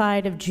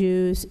genocide of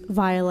Jews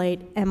violate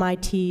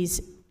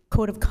MIT's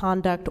code of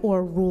conduct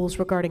or rules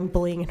regarding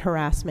bullying and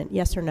harassment?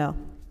 Yes or no?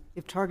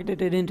 If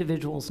targeted at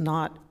individuals,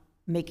 not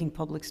making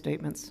public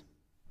statements.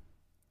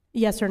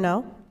 Yes or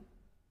no?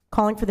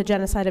 Calling for the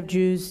genocide of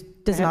Jews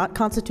does not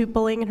constitute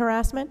bullying and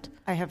harassment?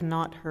 I have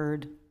not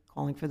heard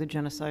calling for the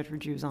genocide for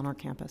Jews on our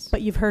campus.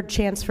 But you've heard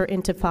chants for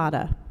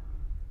intifada.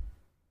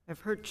 I've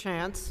heard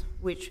chants,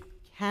 which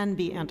can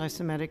be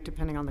anti-Semitic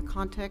depending on the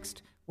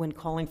context, when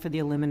calling for the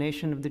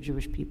elimination of the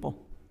Jewish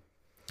people.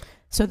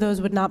 So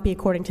those would not be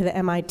according to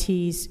the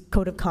MIT's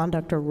code of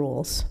conduct or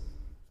rules.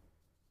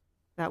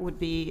 That would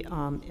be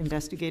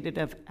investigated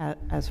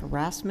as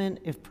harassment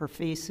if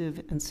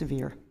pervasive and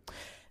severe.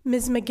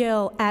 Ms.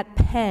 McGill, at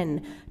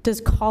Penn,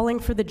 does calling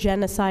for the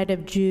genocide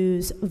of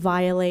Jews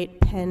violate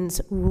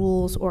Penn's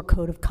rules or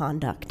code of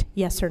conduct?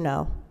 Yes or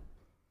no?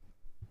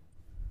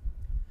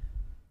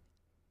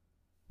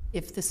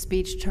 If the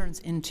speech turns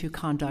into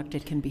conduct,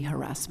 it can be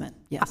harassment,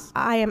 yes.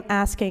 I am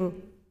asking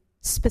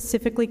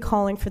specifically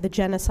calling for the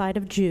genocide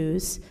of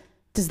Jews.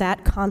 Does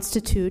that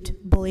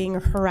constitute bullying or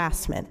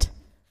harassment?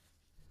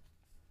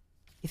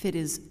 If it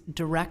is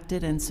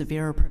directed and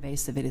severe or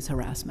pervasive, it is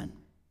harassment.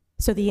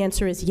 So the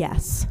answer is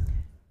yes.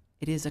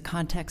 It is a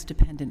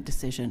context-dependent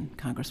decision,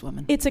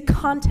 Congresswoman. It's a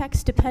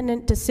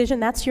context-dependent decision.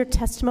 That's your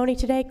testimony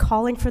today.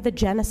 Calling for the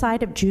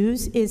genocide of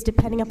Jews is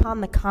depending upon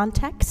the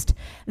context.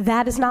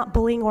 That is not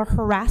bullying or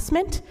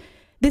harassment.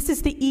 This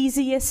is the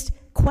easiest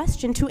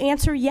question to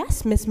answer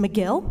yes, Ms.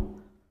 McGill.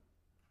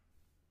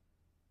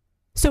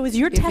 So is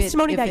your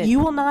testimony that you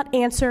will not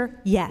answer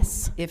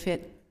yes? If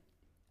it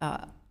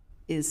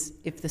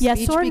if the Yes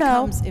speech or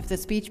no? becomes if the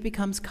speech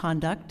becomes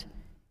conduct,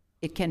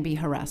 it can be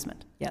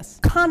harassment. Yes.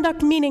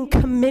 Conduct meaning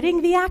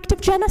committing the act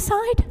of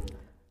genocide?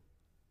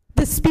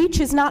 The speech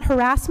is not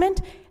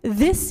harassment?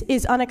 This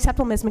is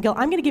unacceptable, Ms. McGill.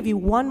 I'm going to give you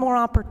one more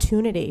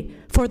opportunity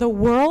for the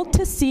world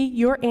to see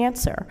your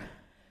answer.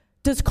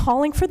 Does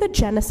calling for the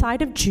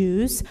genocide of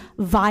Jews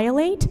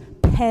violate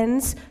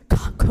Penn's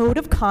code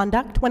of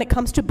conduct when it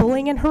comes to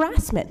bullying and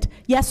harassment?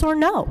 Yes or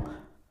no?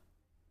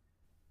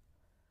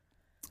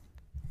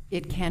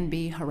 It can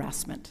be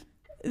harassment.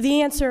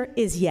 The answer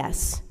is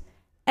yes.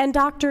 And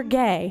Dr.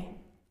 Gay,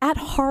 at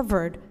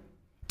Harvard,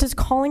 does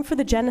calling for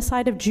the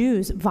genocide of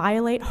Jews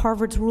violate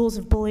Harvard's rules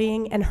of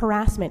bullying and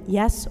harassment?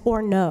 Yes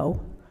or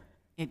no?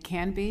 It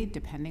can be,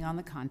 depending on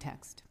the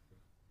context.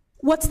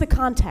 What's the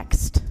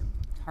context?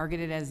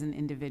 Targeted at an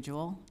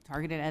individual.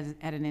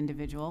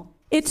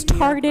 It's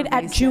targeted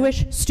at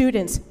Jewish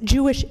students,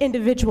 Jewish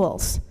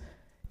individuals.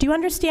 Do you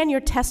understand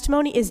your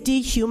testimony is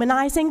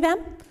dehumanizing them?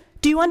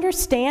 Do you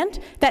understand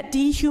that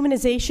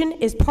dehumanization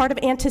is part of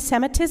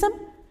anti-Semitism?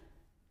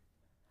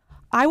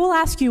 I will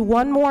ask you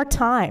one more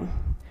time.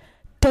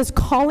 Does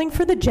calling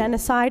for the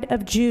genocide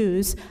of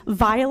Jews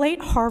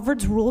violate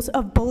Harvard's rules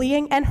of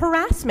bullying and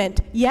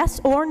harassment? Yes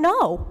or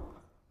no?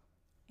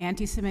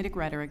 Anti-Semitic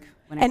rhetoric.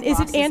 And is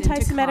it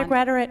anti-Semitic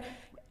rhetoric?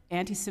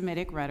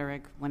 Anti-Semitic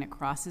rhetoric when it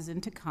crosses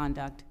into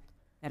conduct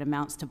that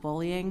amounts to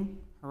bullying,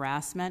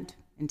 harassment,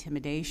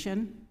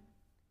 intimidation,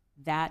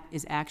 that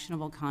is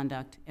actionable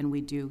conduct, and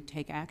we do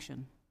take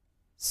action.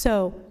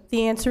 So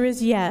the answer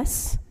is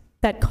yes,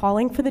 that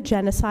calling for the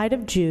genocide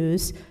of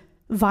Jews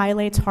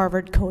violates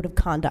Harvard Code of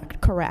Conduct,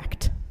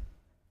 correct?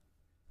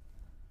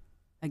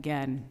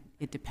 Again,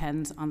 it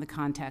depends on the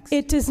context.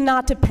 It does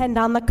not depend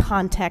on the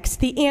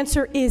context. The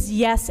answer is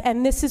yes,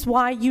 and this is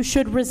why you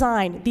should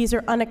resign. These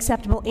are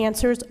unacceptable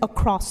answers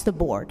across the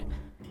board.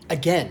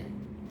 Again,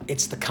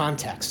 it's the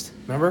context.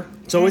 Remember?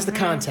 It's always the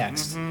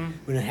context.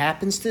 When it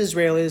happens to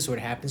Israelis, when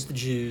it happens to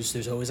Jews,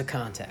 there's always a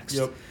context.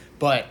 Yep.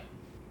 But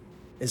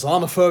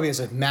Islamophobia is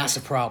a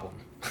massive problem.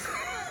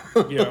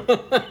 Yeah.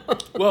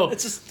 Well,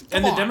 It's just, and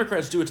come the on.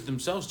 Democrats do it to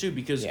themselves too,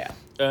 because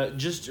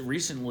just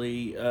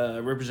recently,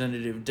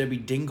 Representative Debbie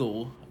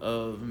Dingell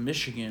of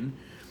Michigan,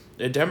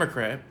 a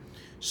Democrat,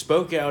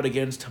 spoke out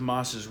against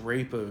Hamas's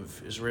rape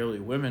of Israeli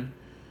women,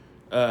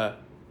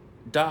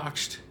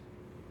 doxed,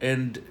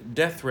 and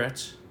death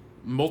threats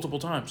multiple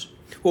times.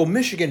 Well,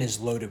 Michigan is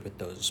loaded with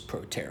those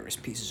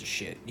pro-terrorist pieces of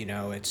shit. You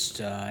know,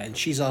 it's and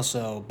she's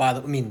also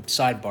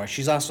sidebar.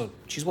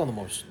 She's one of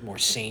the more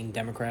sane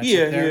Democrats.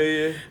 Yeah, up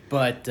there. yeah.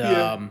 But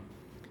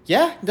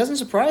it doesn't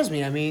surprise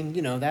me. I mean,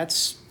 you know,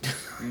 that's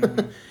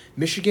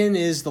Michigan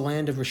is the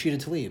land of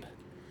Rashida Tlaib.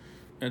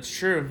 That's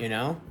true. You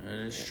know, That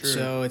is true.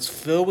 so it's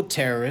filled with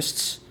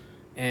terrorists,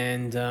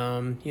 and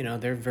you know,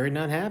 they're very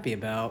not happy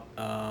about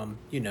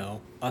you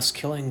know, us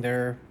killing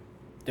their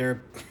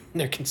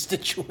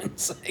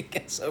constituents, I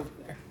guess, over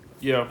there.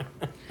 Yeah.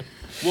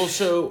 Well,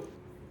 so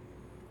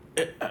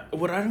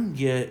what I don't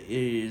get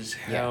is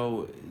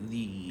how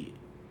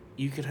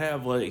you could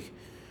have like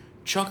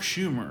Chuck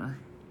Schumer,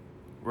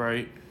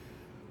 right?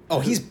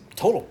 Oh, he's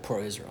total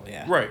pro-Israel,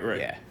 yeah. Right.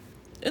 Yeah.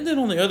 And then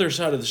on the other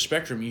side of the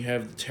spectrum, you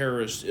have the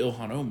terrorist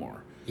Ilhan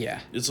Omar. Yeah.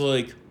 It's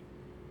like,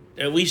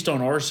 at least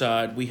on our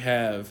side, we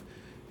have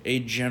a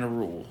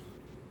general,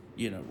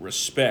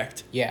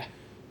 respect. Yeah.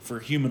 For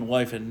human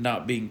life and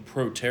not being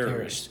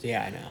pro-terrorist.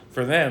 Yeah, I know.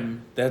 For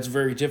them, that's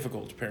very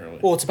difficult, apparently.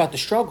 Well, it's about the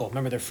struggle.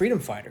 Remember, they're freedom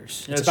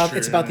fighters. That's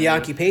It's about the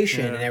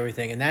occupation Yeah. and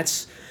everything, and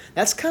that's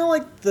kind of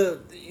like the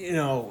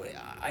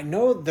I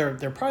know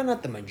they're probably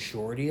not the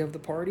majority of the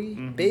party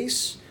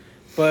base,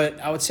 but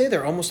I would say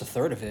they're almost a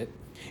third of it.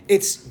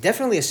 It's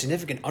definitely a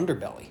significant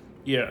underbelly.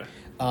 Yeah.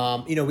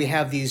 We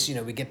have these.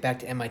 We get back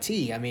to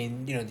MIT. I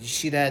mean, did you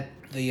see that?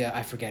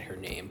 I forget her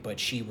name, but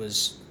she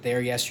was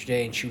there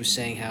yesterday, and she was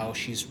saying how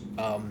she's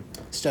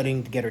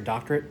studying to get her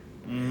doctorate.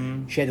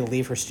 Mm-hmm. She had to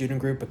leave her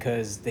student group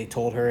because they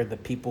told her the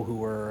people who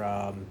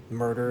were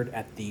murdered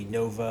at the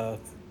Nova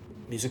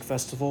Music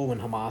Festival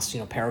when Hamas,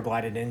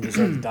 paraglided in,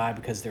 deserved to die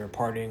because they were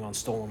partying on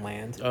stolen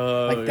land.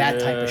 Like that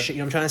type of shit.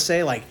 You know what I'm trying to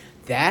say? Like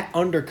that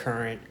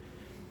undercurrent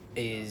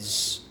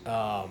is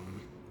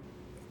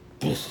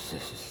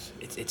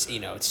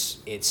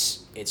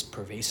it's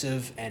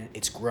pervasive and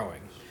it's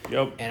growing.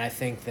 Yep. And I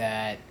think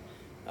that,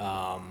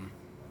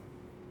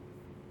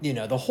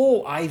 the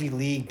whole Ivy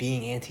League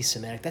being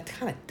anti-Semitic, that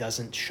kind of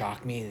doesn't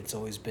shock me. It's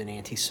always been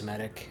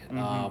anti-Semitic.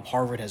 Mm-hmm.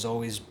 Harvard has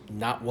always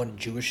not wanted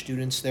Jewish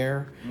students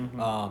there.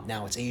 Mm-hmm.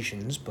 Now it's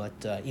Asians, but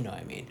you know what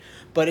I mean.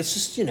 But it's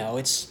just,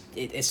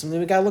 it's something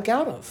we gotta look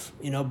out of.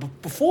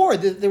 Before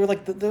they were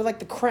like they're like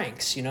the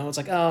cranks. It's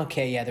like, oh,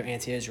 okay, yeah, they're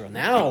anti-Israel.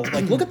 Now,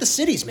 like, look at the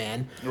cities,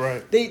 man.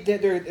 Right.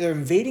 They're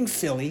invading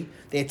Philly.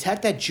 They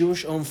attacked that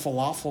Jewish-owned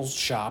falafel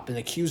shop and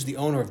accused the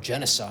owner of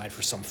genocide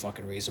for some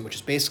fucking reason, which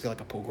is basically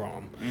like a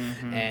pogrom.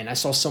 Mm-hmm. And I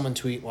saw someone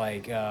tweet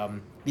like,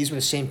 these were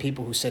the same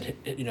people who said,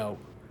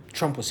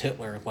 Trump was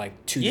Hitler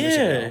like 2 years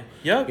ago.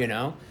 Yep.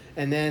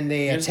 And then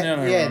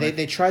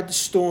they tried to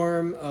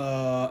storm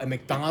a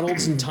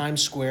McDonald's in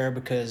Times Square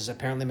because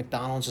apparently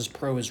McDonald's is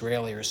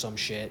pro-Israeli or some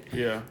shit.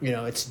 Yeah.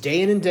 It's day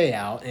in and day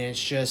out, and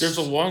it's just there's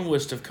a long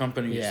list of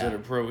companies that are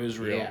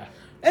pro-Israel. Yeah.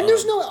 And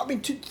there's no, I mean,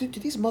 do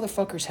these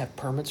motherfuckers have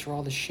permits for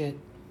all this shit?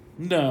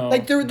 No.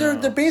 Like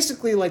they're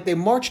basically like they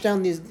march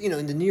down these,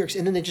 in the New York,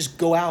 and then they just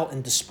go out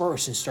and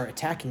disperse and start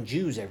attacking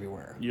Jews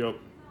everywhere. Yep.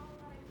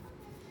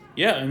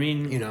 Yeah, I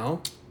mean,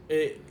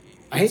 I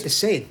hate to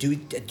say it,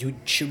 dude.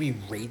 Should we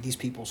raid these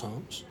people's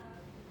homes?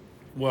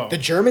 Well, the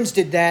Germans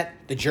did that.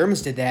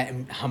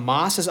 And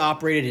Hamas has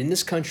operated in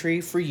this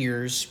country for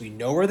years. We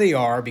know where they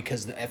are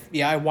because the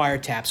FBI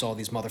wiretaps all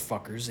these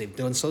motherfuckers. They've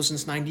done so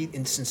since the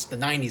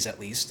 90s at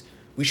least.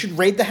 We should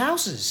raid the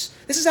houses.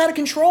 This is out of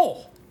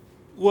control.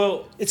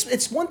 Well,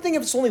 it's one thing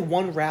if it's only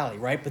one rally,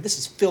 right? But this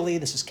is Philly,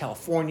 this is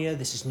California,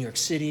 this is New York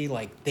City.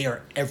 Like, they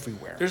are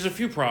everywhere. There's a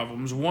few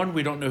problems. One,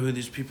 we don't know who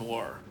these people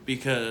are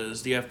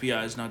because the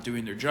FBI is not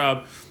doing their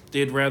job.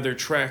 They'd rather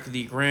track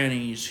the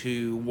grannies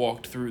who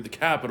walked through the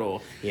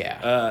Capitol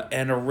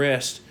and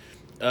arrest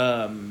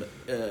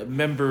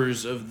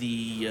members of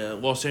the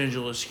Los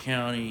Angeles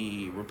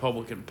County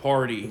Republican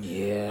Party.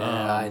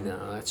 Yeah, I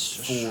know. That's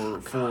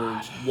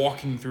for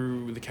walking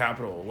through the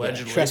Capitol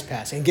allegedly,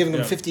 trespassing, and giving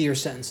them 50-year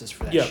sentences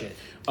for that shit.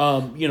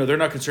 They're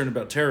not concerned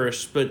about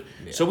terrorists, but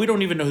so we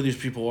don't even know who these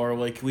people are.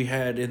 Like we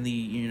had in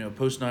the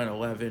post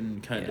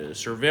 9/11 kind of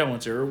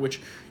surveillance era,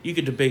 which you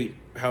could debate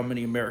how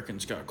many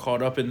Americans got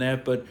caught up in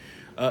that, but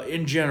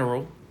in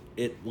general,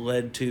 it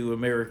led to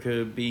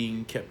America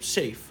being kept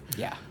safe.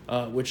 Yeah.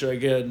 Which,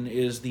 again,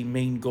 is the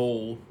main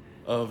goal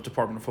of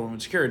Department of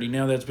Homeland Security.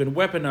 Now, that's been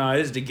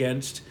weaponized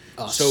against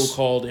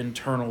so-called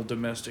internal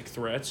domestic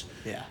threats.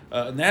 Yeah.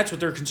 And that's what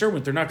they're concerned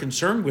with. They're not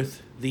concerned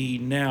with the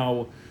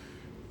now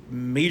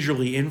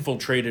majorly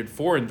infiltrated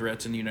foreign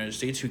threats in the United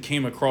States who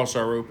came across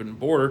our open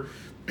border.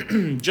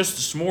 Just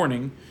this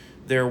morning,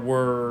 there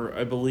were,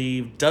 I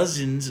believe,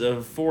 dozens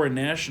of foreign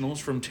nationals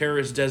from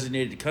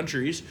terrorist-designated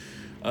countries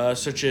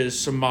such as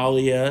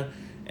Somalia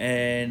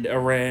and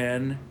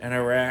Iran and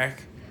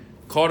Iraq,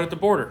 caught at the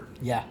border.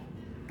 Yeah.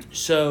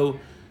 So,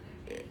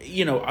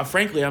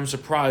 frankly, I'm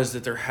surprised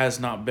that there has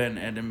not been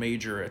a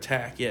major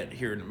attack yet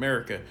here in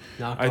America.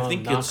 Knock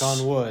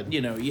on wood.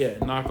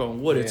 Knock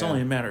on wood. It's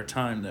only a matter of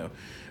time, though.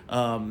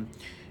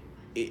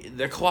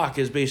 The clock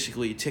is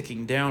basically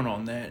ticking down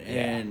on that,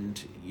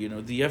 and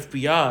the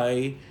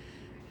FBI,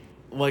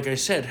 like I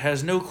said,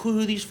 has no clue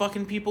who these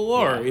fucking people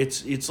are. Yeah.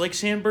 It's like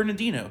San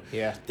Bernardino.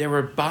 Yeah. There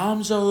were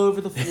bombs all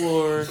over the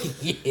floor.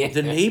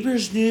 The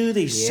neighbors knew.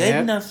 They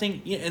said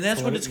nothing. Yeah, and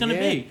that's what it's going to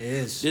be. It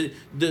is.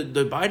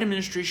 The Biden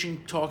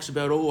administration talks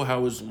about,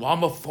 how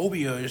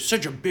Islamophobia is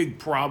such a big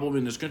problem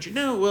in this country.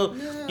 No,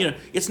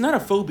 it's not a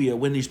phobia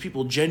when these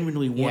people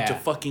genuinely want to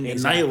fucking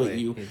annihilate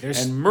you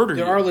and murder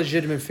you. There are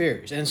legitimate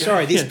fears. And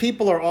sorry, these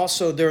people are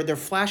also, they're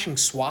flashing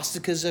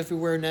swastikas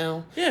everywhere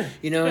now. Yeah.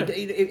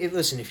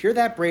 Listen, if you're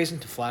that brazen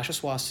to flash a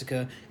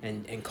swastika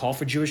and call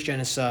for Jewish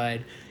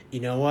genocide,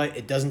 you know what?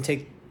 It doesn't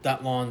take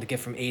that long to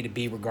get from A to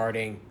B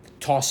regarding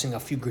tossing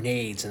a few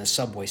grenades in a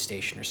subway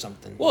station or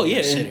something. Well,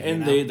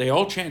 they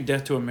all chant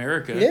death to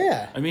America.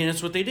 Yeah. I mean,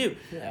 that's what they do.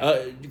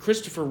 Yeah.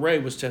 Christopher Wray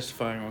was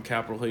testifying on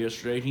Capitol Hill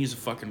yesterday, and he's a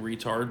fucking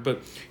retard,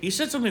 but he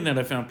said something that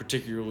I found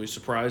particularly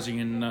surprising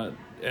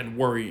and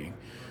worrying.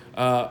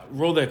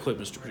 Roll that clip,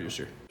 Mr.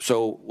 Producer.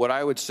 So what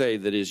I would say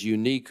that is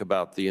unique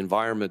about the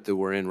environment that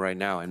we're in right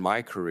now in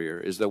my career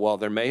is that while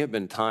there may have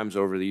been times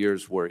over the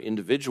years where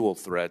individual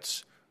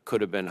threats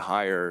could have been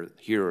higher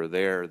here or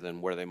there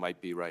than where they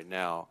might be right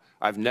now,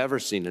 I've never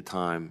seen a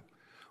time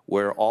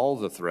where all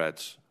the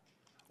threats,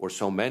 or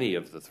so many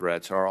of the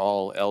threats, are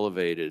all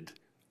elevated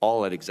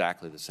all at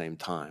exactly the same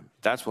time.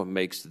 That's what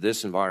makes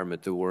this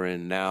environment that we're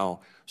in now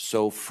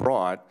so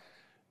fraught,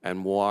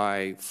 and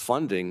why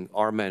funding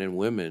our men and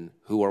women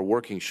who are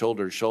working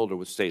shoulder to shoulder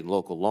with state and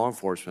local law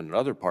enforcement and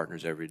other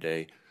partners every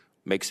day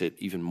makes it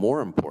even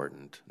more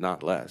important,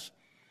 not less.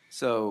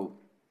 So,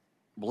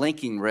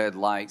 blinking red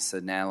lights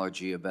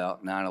analogy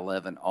about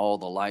 9/11, all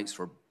the lights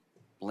were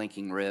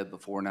blinking red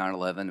before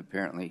 9/11.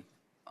 Apparently,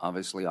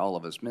 obviously, all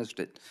of us missed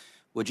it.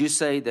 Would you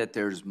say that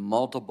there's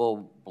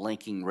multiple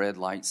blinking red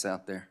lights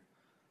out there?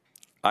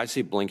 I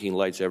see blinking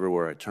lights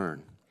everywhere I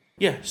turn.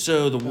 Yeah,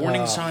 so the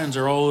warning signs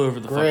are all over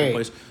the fucking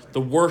place.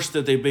 The worst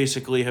that they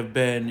basically have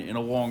been in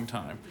a long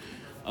time.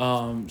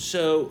 I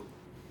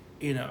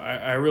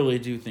really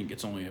do think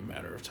it's only a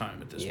matter of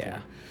time at this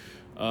point.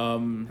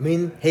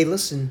 Hey,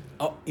 listen,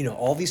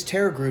 all these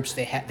terror groups,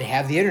 they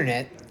have the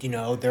internet,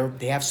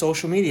 they have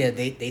social media,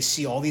 they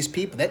see all these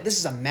people. This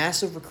is a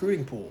massive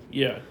recruiting pool.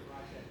 Yeah.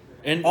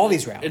 And all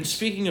these rallies. And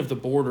speaking of the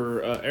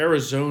border,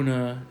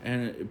 Arizona,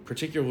 and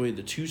particularly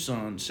the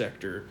Tucson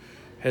sector,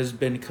 has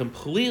been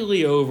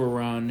completely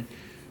overrun.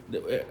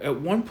 At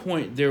one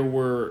point, there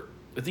were,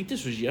 I think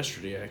this was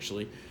yesterday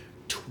actually,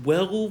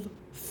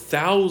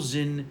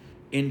 12,000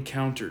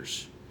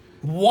 encounters.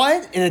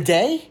 What? In a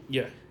day?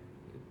 Yeah.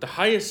 The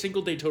highest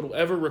single day total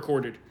ever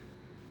recorded.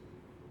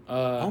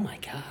 Oh my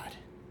God.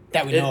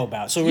 That we know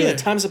about. So really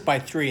times it by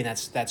 3, and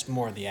that's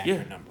more the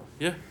accurate number.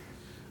 Yeah.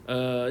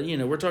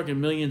 We're talking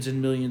millions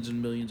and millions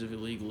and millions of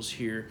illegals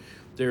here.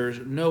 There's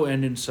no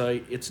end in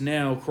sight. It's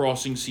now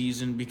crossing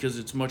season because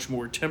it's much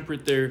more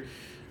temperate there.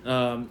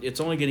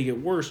 It's only going to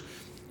get worse.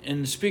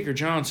 And Speaker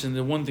Johnson,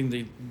 the one thing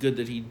good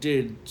that he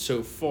did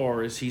so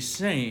far is he's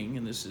saying,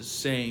 and this is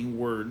saying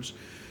words,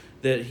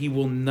 that he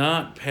will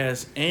not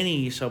pass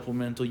any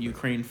supplemental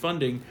Ukraine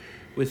funding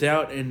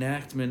without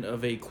enactment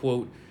of a,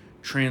 quote,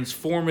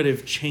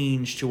 transformative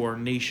change to our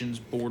nation's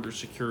border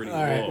security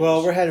All right. laws.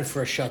 Well, we're headed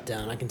for a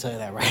shutdown. I can tell you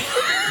that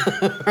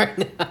right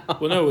now.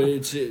 Well, no,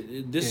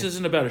 this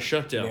isn't about a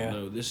shutdown,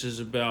 though. This is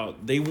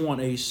about they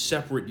want a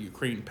separate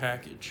Ukraine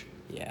package.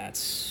 Yeah,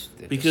 it's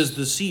because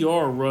the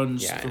CR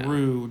runs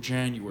through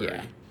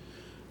January,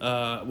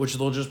 which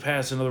they'll just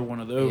pass another one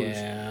of those.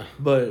 Yeah.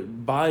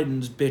 But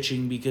Biden's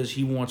bitching because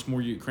he wants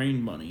more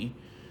Ukraine money.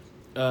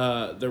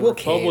 The We'll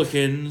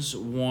Republicans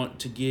want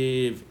to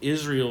give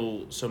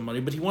Israel some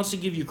money, but he wants to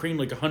give Ukraine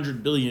like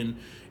 $100 billion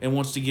and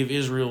wants to give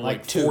Israel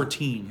like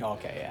 14.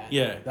 Okay,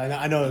 Yeah.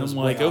 I know. And I'm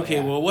like,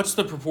 okay, well, what's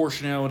the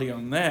proportionality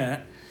on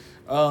that?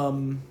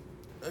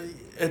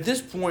 At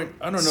this point,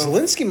 I don't know.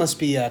 Zelensky must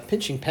be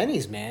pinching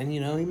pennies, man. He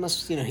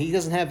must. He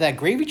doesn't have that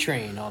gravy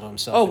train all to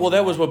himself. Oh, well,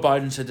 that was what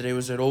Biden said today,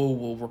 was that,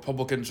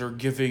 Republicans are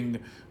giving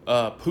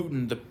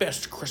Putin the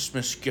best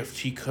Christmas gift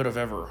he could have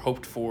ever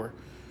hoped for.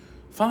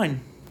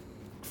 Fine.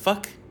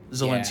 Fuck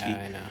Zelensky.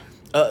 Yeah,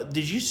 I know.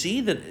 Did you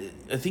see that?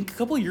 I think a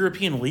couple of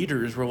European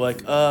leaders were like,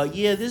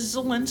 this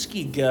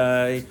Zelensky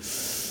guy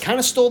kind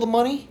of stole the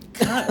money.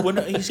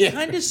 He's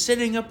kind of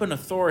setting up an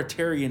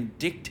authoritarian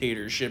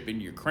dictatorship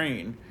in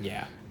Ukraine.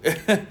 Yeah.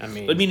 I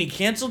mean, he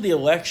canceled the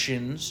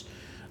elections.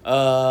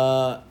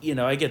 I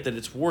get that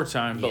it's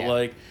wartime, but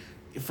like,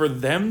 for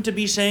them to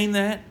be saying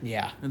that,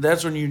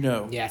 that's when you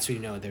know. Yeah, that's when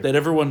you know that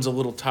everyone's a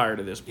little tired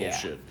of this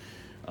bullshit.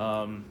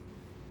 So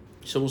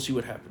we'll see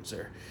what happens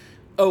there.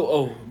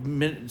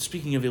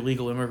 Speaking of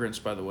illegal immigrants,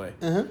 by the way,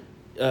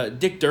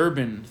 Dick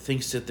Durbin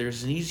thinks that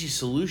there's an easy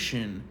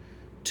solution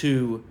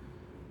to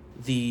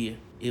the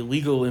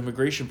illegal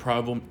immigration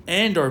problem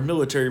and our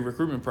military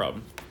recruitment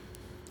problem.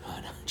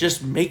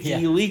 Just make the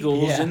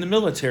illegals in the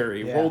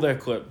military. Roll that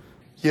clip.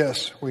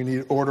 Yes, we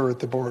need order at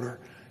the border.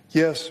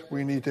 Yes,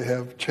 we need to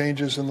have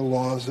changes in the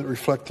laws that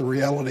reflect the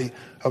reality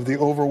of the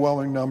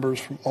overwhelming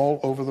numbers from all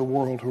over the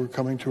world who are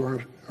coming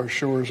to our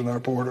shores and our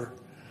border.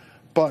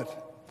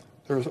 But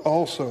there is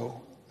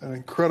also an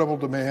incredible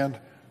demand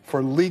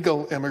for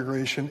legal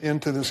immigration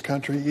into this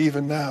country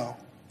even now.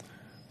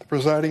 The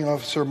presiding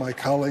officer, my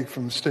colleague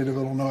from the state of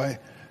Illinois,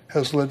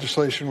 has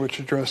legislation which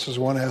addresses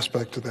one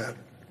aspect of that.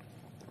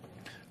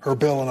 Her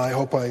bill, and I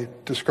hope I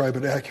describe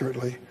it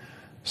accurately,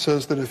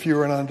 says that if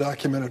you're an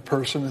undocumented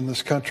person in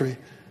this country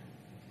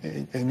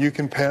and you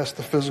can pass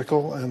the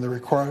physical and the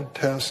required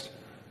test,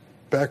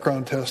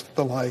 background test,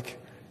 the like,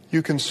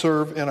 you can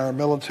serve in our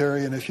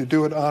military, and if you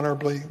do it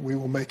honorably, we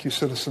will make you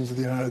citizens of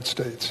the United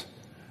States.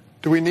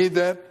 Do we need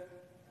that? Do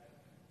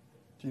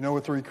you know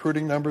what the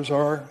recruiting numbers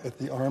are at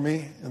the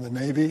Army and the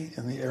Navy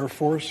and the Air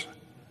Force?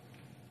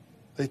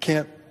 They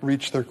can't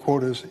reach their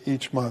quotas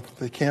each month.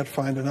 They can't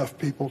find enough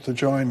people to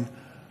join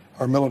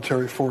our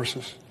military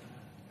forces.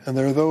 And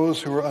there are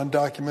those who are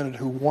undocumented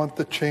who want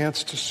the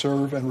chance to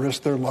serve and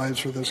risk their lives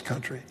for this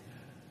country.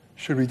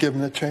 Should we give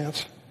them the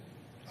chance?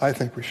 I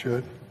think we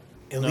should.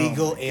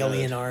 Illegal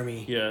alien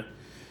army. Yeah.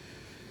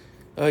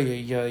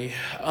 These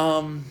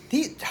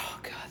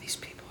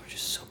people are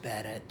just so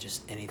bad at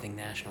just anything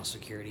national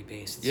security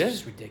based. It's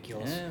just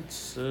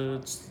ridiculous. Yeah,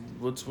 it's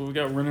what we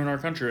got running our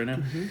country right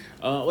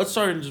now. Let's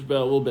start just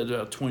about a little bit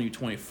about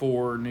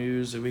 2024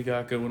 news that we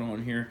got going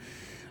on here.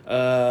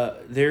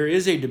 There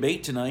is a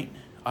debate tonight.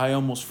 I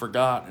almost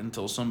forgot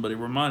until somebody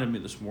reminded me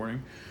this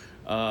morning.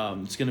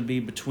 It's going to be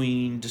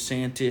between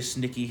DeSantis,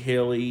 Nikki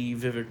Haley,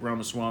 Vivek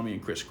Ramaswamy,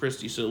 and Chris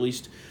Christie. So at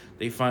least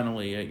they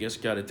finally, I guess,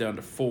 got it down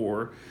to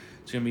 4.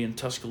 It's going to be in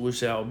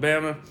Tuscaloosa,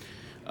 Alabama.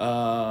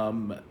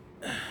 Obviously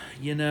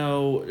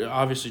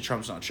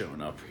Trump's not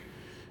showing up.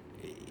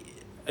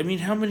 I mean,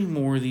 how many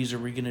more of these are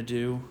we going to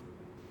do?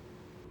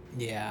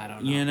 Yeah, I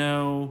don't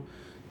know.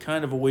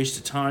 Kind of a waste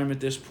of time at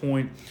this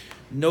point.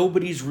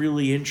 Nobody's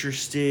really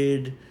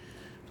interested.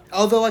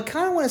 Although I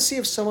kind of want to see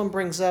if someone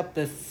brings up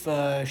if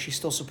she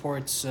still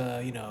supports,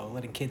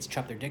 letting kids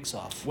chop their dicks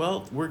off.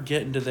 Well, we're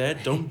getting to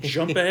that. Don't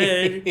jump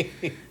ahead.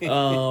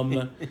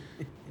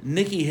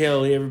 Nikki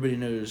Haley, everybody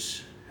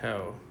knows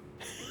how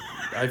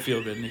I feel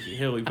about Nikki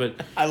Haley, but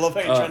I love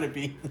how you're trying to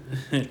be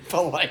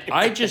polite.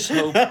 I just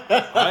hope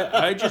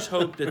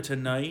that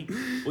tonight,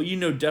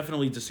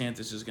 definitely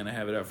DeSantis is going to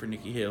have it out for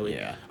Nikki Haley.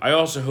 Yeah. I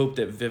also hope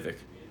that Vivek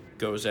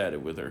goes at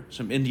it with her.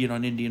 Some Indian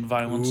on Indian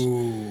violence.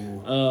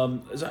 Ooh.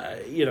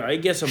 I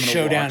guess I'm going to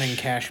Showdown watch. in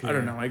Kashmir. I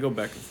don't know. I go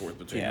back and forth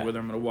between whether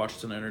I'm going to watch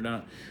tonight or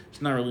not. It's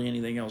not really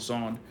anything else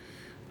on.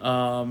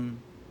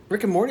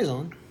 Rick and Morty's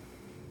on.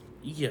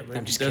 Yeah, but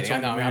I'm just that's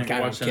kidding.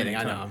 I'm kidding.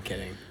 I'm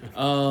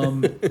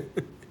kidding.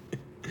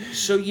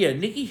 So,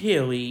 Nikki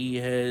Haley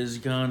has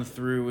gone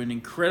through an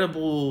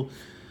incredible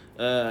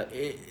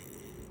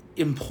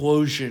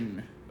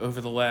implosion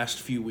over the last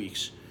few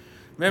weeks.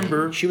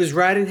 Remember, she was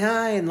riding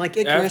high and like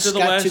Icarus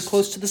got too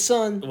close to the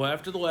sun. Well,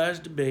 after the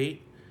last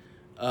debate,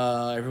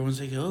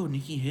 everyone's like, "Oh,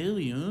 Nikki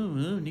Haley,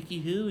 Nikki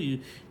Haley."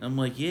 And I'm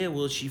like, "Yeah,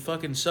 well, she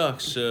fucking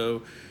sucks."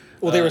 So,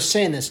 well, they were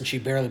saying this, and she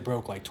barely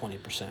broke like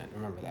 20%.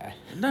 Remember that?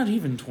 Not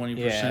even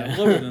 20%,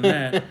 lower than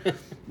that.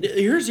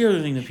 Here's the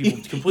other thing that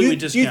people completely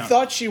discount. You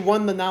thought she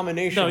won the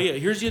nomination? No, yeah.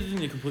 Here's the other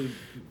thing that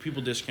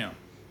people discount.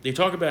 They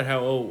talk about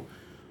how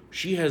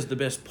she has the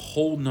best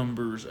poll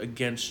numbers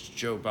against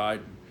Joe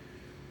Biden.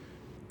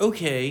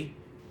 Okay,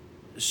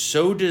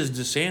 so does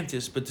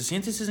DeSantis, but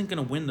DeSantis isn't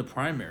going to win the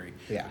primary.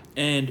 Yeah.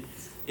 And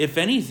if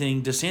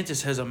anything,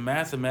 DeSantis has a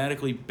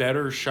mathematically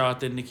better shot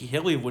than Nikki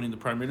Haley of winning the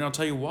primary, and I'll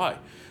tell you why.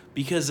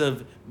 Because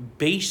of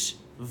base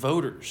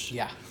voters.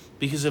 Yeah.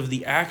 Because of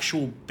the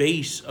actual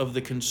base of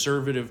the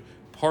conservative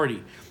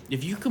party.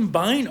 If you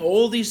combine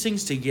all these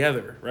things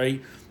together,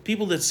 right,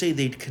 people that say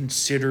they'd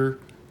consider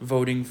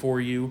voting for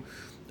you,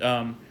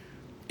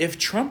 if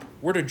Trump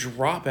were to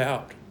drop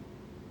out,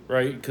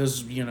 right,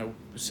 because,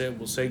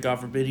 we'll say, God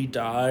forbid, he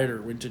died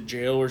or went to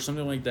jail or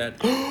something like that,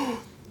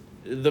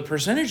 the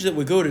percentage that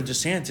would go to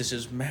DeSantis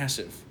is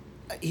massive.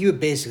 He would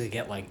basically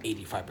get like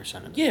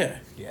 85% of it. Yeah,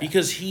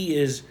 because he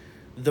is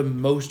the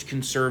most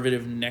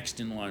conservative next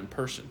in line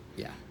person.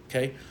 Yeah.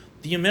 Okay?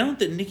 The amount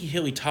that Nikki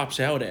Haley tops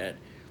out at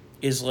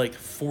is like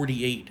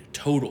 48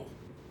 total.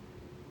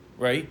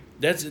 Right?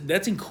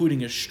 That's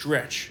including a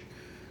stretch.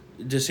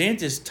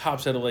 DeSantis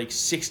tops out at like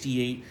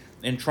 68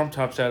 and Trump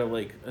tops out at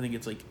like, I think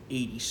it's like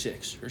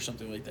 86 or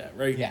something like that,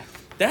 right? Yeah.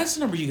 That's the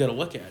number you got to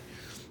look at.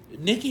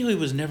 Nikki Haley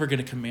was never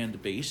going to command the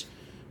base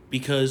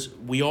because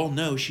we all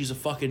know she's a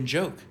fucking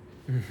joke.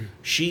 Mm-hmm.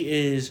 She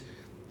is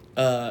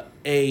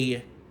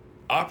a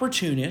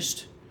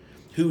opportunist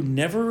who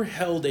never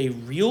held a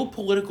real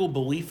political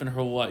belief in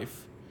her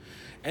life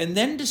and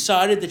then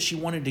decided that she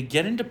wanted to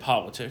get into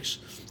politics,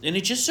 and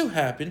it just so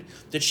happened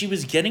that she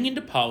was getting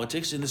into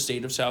politics in the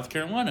state of South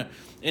Carolina.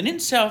 And in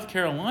South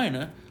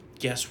Carolina,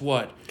 guess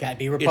what? Gotta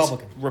be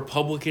Republican. It's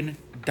Republican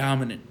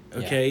dominant,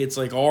 okay? Yeah. It's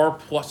like R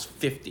plus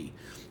 50.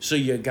 So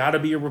you gotta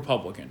be a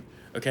Republican,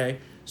 okay?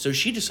 So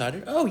she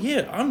decided, oh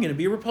yeah, I'm gonna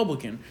be a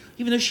Republican,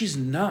 even though she's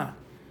not,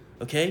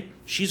 okay?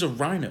 She's a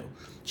rhino.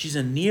 She's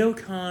a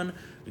neocon,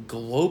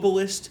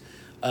 globalist,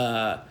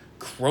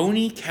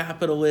 crony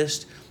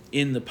capitalist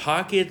in the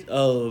pocket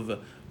of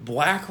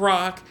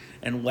BlackRock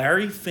and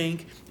Larry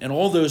Fink and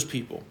all those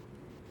people,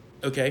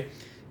 okay?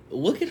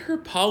 Look at her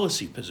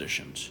policy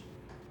positions,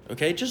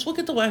 okay? Just look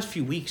at the last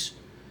few weeks.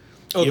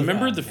 You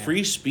remember the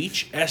free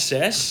speech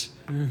SS?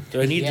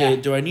 Do I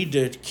need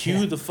to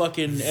cue the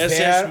fucking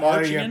SS marching? Where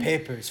are your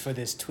papers for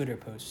this Twitter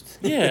post?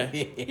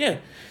 Yeah.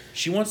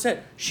 She wants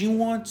that. She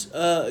wants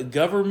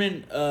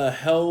government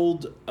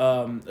held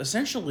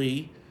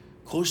essentially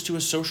close to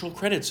a social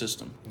credit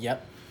system.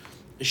 Yep.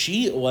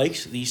 She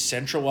likes the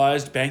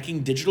centralized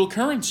banking digital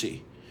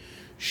currency.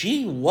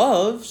 She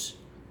loves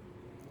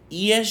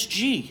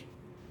ESG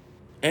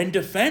and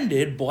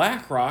defended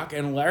BlackRock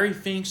and Larry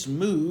Fink's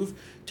move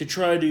to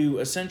try to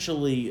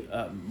essentially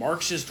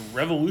Marxist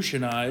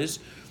revolutionize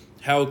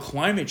how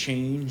climate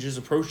change is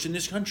approached in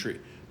this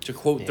country, to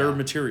quote their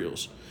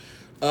materials.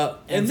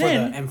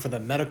 And for the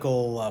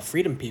medical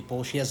freedom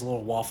people, she has a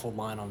little waffle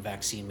line on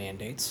vaccine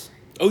mandates.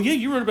 Oh, yeah,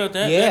 you wrote about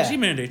that. Vaccine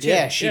mandates.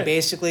 Yeah, she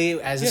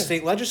basically, as a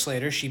state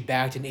legislator, she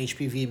backed an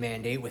HPV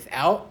mandate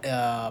without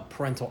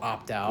parental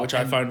opt-out. Which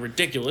I find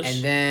ridiculous.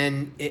 And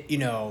then,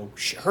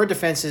 her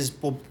defense is,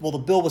 well, the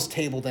bill was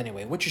tabled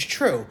anyway, which is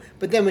true.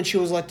 But then when she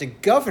was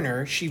elected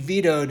governor, she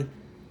vetoed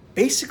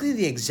basically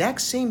the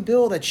exact same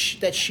bill that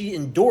she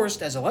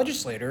endorsed as a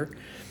legislator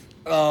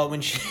when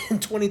she in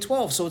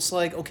 2012. So it's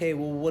like, okay,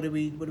 well, what do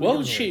we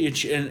doing here?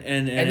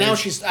 And now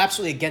she's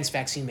absolutely against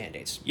vaccine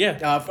mandates. Yeah.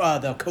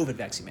 The COVID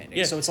vaccine mandates.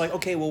 Yeah. So it's like,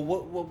 okay, well,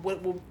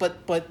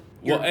 but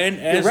your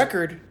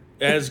record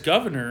as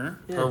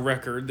governor, her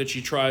record that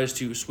she tries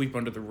to sweep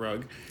under the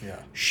rug. Yeah.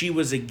 She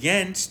was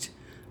against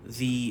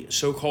the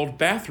so-called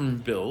bathroom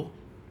bill,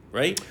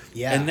 right?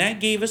 Yeah. And that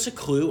gave us a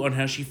clue on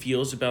how she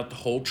feels about the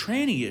whole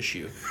tranny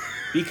issue.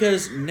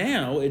 Because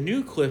now a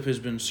new clip has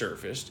been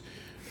surfaced,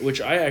 which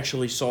I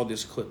actually saw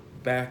this clip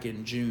back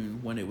in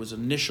June when it was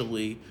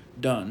initially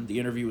done. The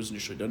interview was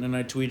initially done, and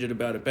I tweeted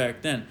about it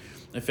back then.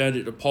 I found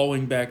it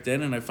appalling back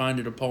then, and I find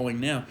it appalling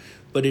now.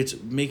 But it's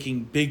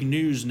making big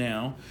news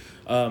now.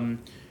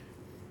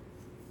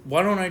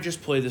 Why don't I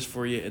just play this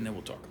for you, and then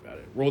we'll talk about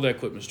it. Roll that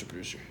clip, Mr.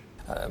 Producer.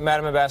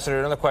 Madam Ambassador,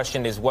 another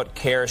question is what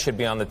care should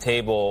be on the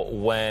table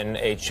when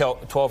a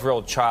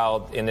 12-year-old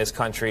child in this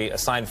country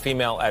assigned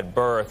female at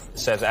birth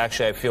says,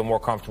 actually, I feel more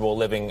comfortable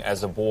living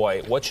as a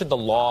boy? What should the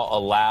law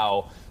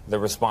allow the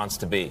response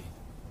to be?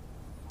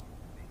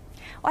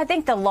 Well, I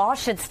think the law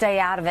should stay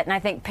out of it, and I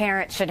think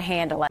parents should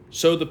handle it.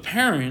 So the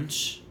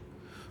parents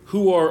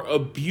who are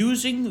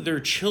abusing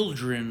their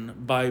children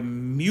by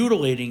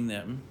mutilating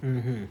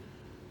them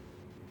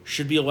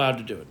should be allowed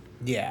to do it.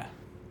 Yeah.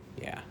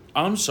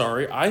 I'm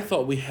sorry. I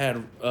thought we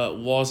had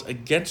laws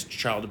against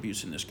child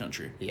abuse in this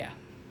country. Yeah.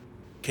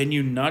 Can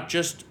you not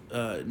just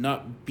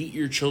not beat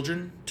your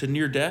children to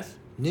near death?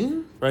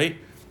 No. Right?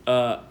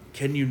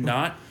 Can you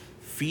not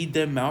feed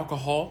them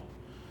alcohol?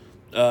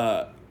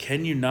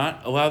 Can you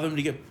not allow them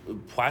to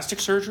get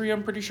plastic surgery?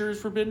 I'm pretty sure is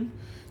forbidden.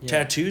 Yeah.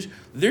 Tattoos.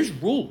 There's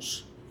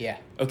rules. Yeah.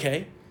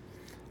 Okay?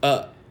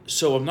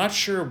 So I'm not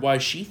sure why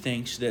she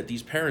thinks that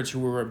these parents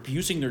who are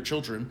abusing their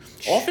children,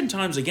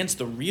 oftentimes against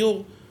the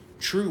real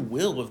true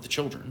will of the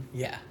children,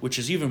 which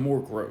is even more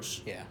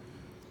gross. Yeah.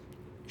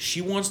 She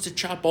wants to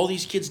chop all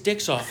these kids'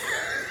 dicks off.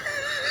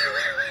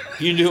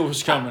 You knew it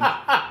was coming.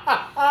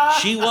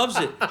 She loves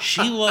it.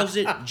 She loves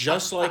it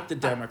just like the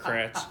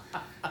Democrats.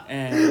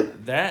 And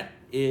that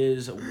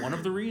is one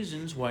of the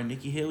reasons why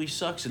Nikki Haley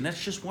sucks. And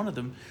that's just one of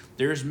them.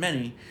 There's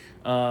many.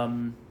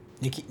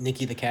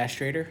 Nikki the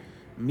castrator?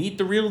 Meet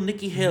the real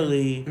Nikki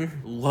Haley.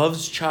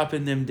 Loves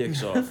chopping them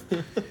dicks off.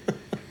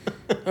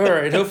 All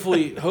right,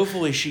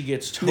 hopefully she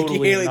gets totally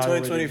Nikki Haley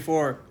annihilated.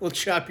 2024. We'll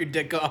chop your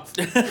dick off.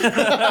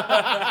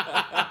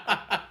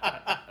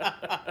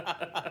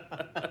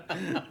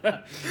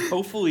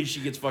 Hopefully she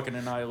gets fucking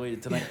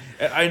annihilated tonight.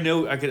 I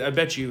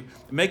bet you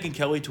Megyn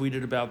Kelly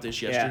tweeted about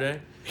this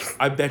yesterday. Yeah.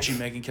 I bet you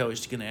Megyn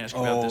Kelly's gonna ask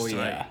about this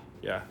tonight.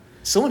 Yeah.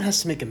 Someone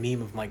has to make a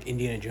meme of like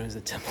Indiana Jones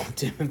at the Temple of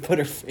Doom and put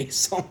her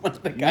face on one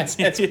of the guys'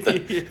 heads.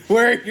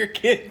 Where are your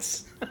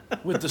kids?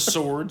 With the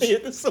swords. Yeah,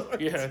 the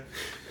swords. Yeah.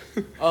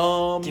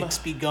 Dicks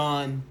be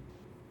gone.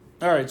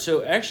 All right,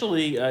 so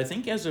actually, I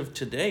think as of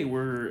today,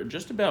 we're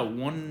just about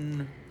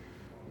one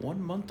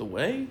month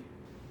away,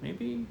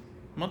 maybe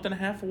a month and a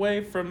half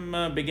away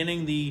from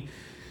beginning the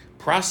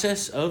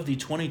process of the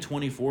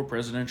 2024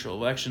 presidential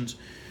elections.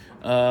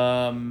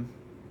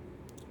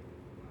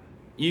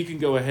 You can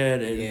go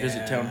ahead and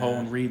visit Town Hall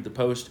and read the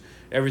post,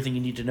 everything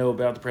you need to know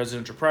about the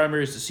presidential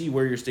primaries to see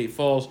where your state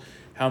falls,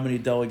 how many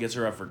delegates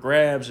are up for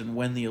grabs, and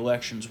when the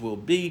elections will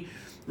be.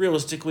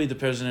 Realistically, the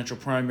presidential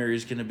primary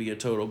is going to be a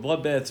total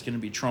bloodbath. It's going to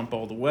be Trump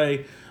all the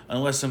way,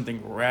 unless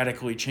something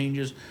radically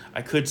changes.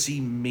 I could see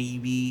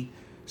maybe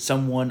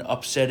someone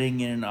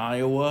upsetting in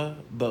Iowa,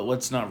 but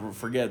let's not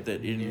forget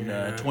that in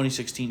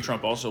 2016,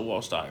 Trump also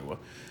lost Iowa.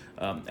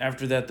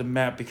 After that, the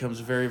map becomes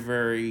very,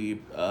 very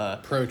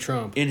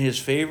pro-Trump in his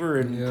favor,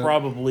 and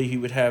probably he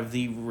would have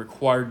the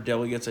required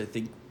delegates, I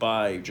think,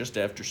 by just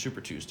after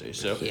Super Tuesday.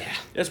 So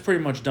that's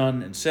pretty much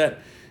done and set,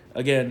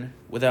 again,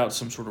 without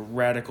some sort of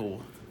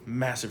radical,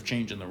 massive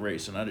change in the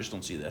race, and I just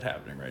don't see that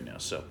happening right now.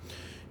 So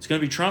it's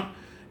going to be Trump,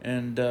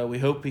 and we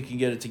hope he can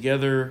get it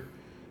together.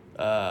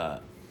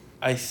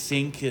 I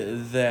think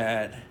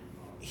that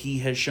he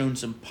has shown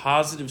some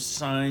positive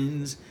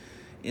signs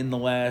in the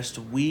last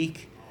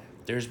week.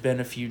 There's been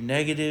a few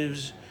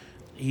negatives.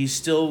 He's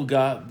still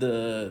got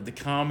the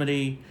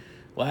comedy.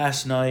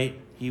 Last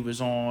night, he was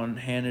on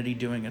Hannity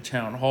doing a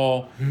town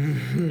hall,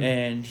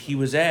 and he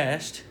was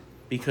asked,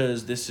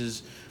 because this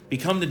has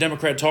become the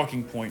Democrat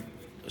talking point,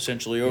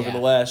 essentially, over the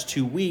last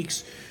 2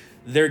 weeks.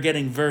 They're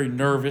getting very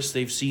nervous.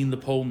 They've seen the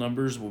poll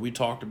numbers, what we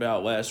talked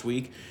about last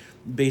week,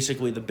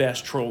 basically the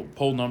best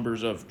poll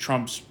numbers of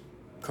Trump's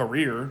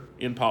career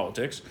in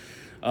politics,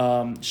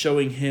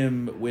 showing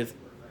him with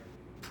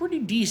pretty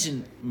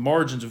decent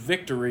margins of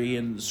victory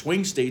in the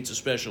swing states,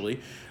 especially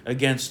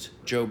against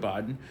Joe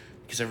Biden,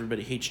 because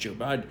everybody hates Joe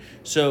Biden.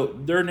 So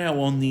they're now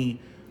on the,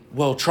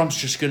 Trump's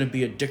just going to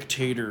be a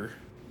dictator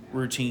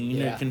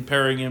routine, and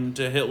comparing him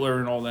to Hitler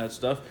and all that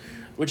stuff,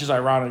 which is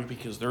ironic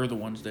because they're the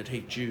ones that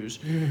hate Jews.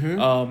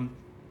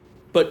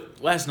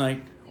 But last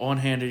night on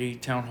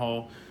Hannity Town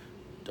Hall,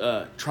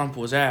 Trump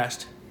was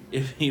asked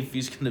if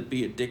he's going to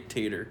be a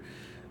dictator.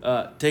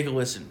 Take a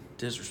listen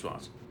to his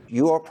response.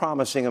 You are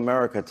promising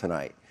America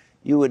tonight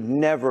you would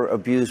never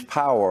abuse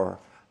power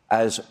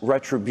as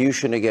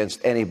retribution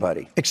against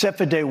anybody. Except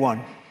for day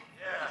one.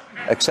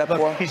 Except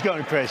what? He's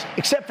going crazy.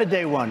 Except for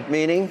day one.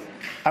 Meaning?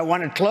 I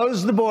want to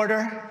close the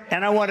border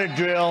and I want to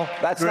drill.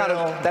 That's drill,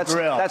 not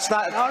drill. That's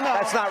not. No.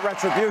 That's not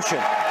retribution.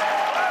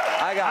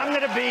 I'm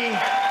going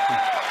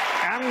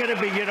to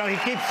be. You know, he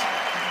keeps.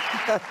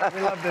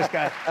 We love this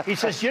guy. He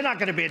says, "You're not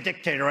going to be a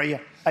dictator, are you?"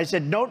 I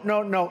said,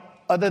 "No.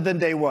 Other than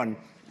day one,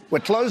 we're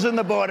closing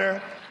the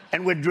border."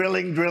 And we're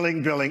drilling.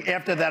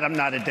 After that, I'm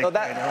not a dictator,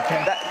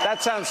 okay?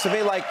 That sounds to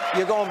me like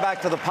you're going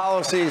back to the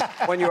policies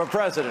when you were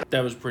president.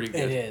 That was pretty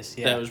good. It is,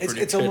 yeah. That was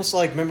pretty It's good. almost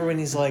like, remember when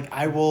he's like,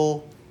 I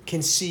will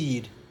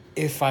concede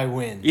if I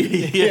win.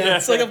 Yeah.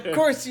 It's like, of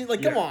course, you're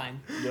like, come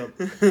on. Yep.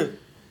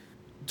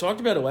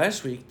 Talked about it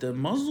last week. The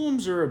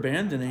Muslims are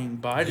abandoning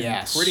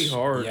Biden pretty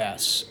hard.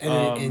 Yes.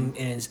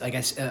 And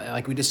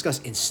like we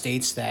discussed, in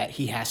states that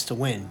he has to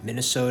win,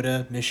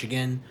 Minnesota,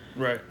 Michigan.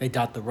 Right. They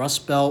dot the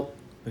Rust Belt.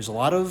 There's a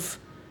lot of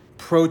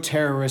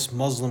pro-terrorist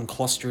Muslim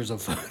clusters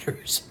of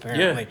voters,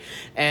 apparently,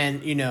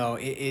 and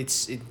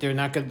they're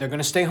not good. They're going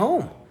to stay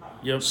home.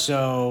 Yep.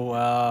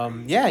 So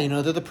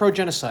they're the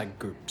pro-genocide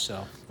group.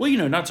 So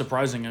not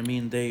surprising. I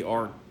mean, they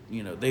are.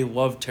 They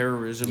love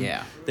terrorism.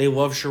 Yeah. They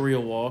love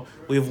Sharia law.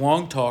 We've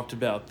long talked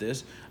about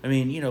this. I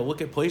mean, look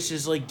at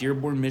places like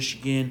Dearborn,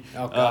 Michigan.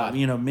 Oh God.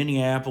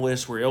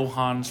 Minneapolis, where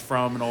Ilhan's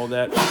from, and all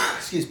that.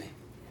 Excuse me.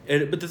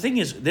 But the thing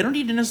is, they don't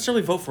need to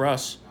necessarily vote for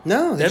us.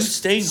 No, them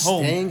staying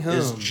home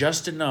is home.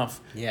 just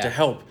enough to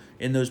help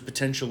in those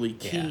potentially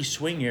key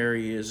swing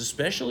areas,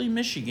 especially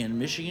Michigan.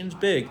 Michigan's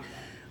big,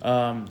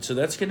 so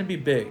that's going to be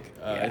big.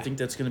 I think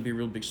that's going to be a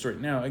real big story.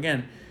 Now,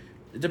 again,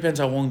 it depends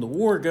how long the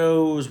war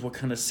goes, what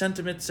kind of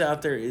sentiments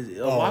out there.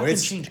 A lot can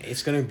change.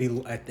 It's going to be.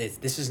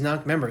 This is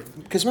not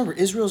because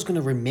Israel's going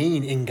to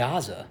remain in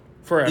Gaza.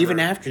 Forever. Even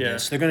after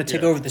this, they're going to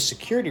take over the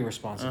security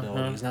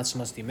responsibilities, not so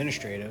much the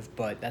administrative,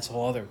 but that's a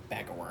whole other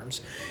bag of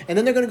worms. And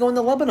then they're going to go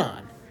into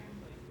Lebanon.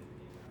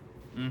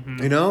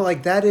 You know,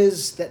 like that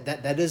is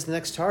the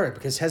next target,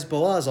 because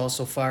Hezbollah is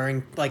also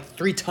firing like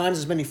 3 times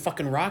as many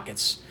fucking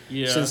rockets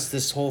since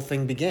this whole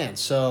thing began.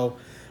 So,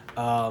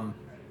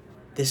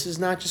 this is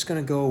not just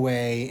going to go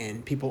away,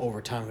 and people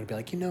over time are going to be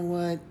like, you know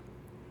what?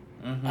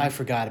 I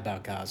forgot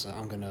about Gaza.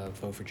 I'm going to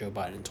vote for Joe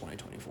Biden in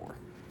 2024.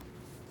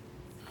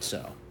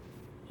 So.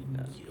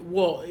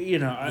 Well,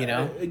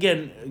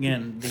 again,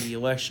 the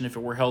election, if it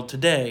were held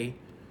today,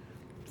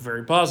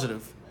 very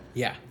positive.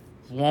 Yeah.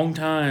 Long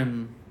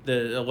time,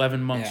 the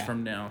 11 months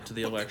from now to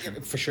the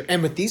election. For sure.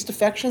 And with these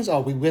defections,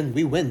 we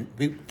win.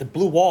 The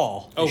blue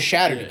wall is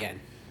shattered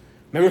again.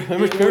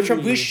 Remember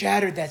Trump? We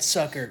shattered that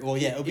sucker. Well,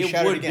 yeah, it'll be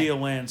shattered again. It would be a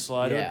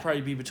landslide. It would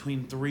probably be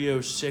between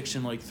 306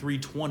 and like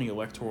 320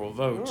 electoral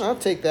votes. I'll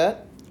take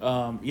that.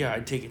 Yeah,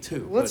 I'd take it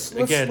too. Let's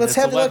have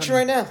the election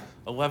right now.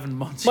 11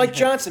 months. Mike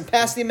Johnson,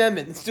 pass the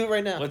amendment. Let's do it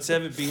right now. Let's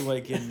have it be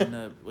like in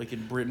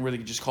Britain, where they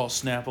could just call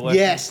snap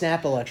elections. Yeah,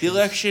 snap elections. The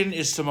election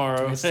is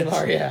tomorrow. It's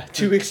tomorrow. Yeah,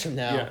 2 weeks from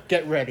now. Yeah.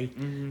 Get ready.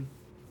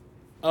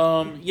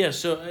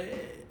 So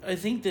I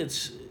think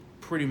that's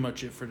pretty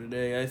much it for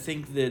today. I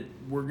think that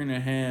we're gonna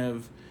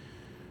have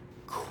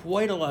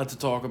quite a lot to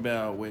talk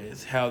about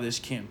with how this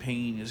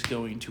campaign is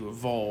going to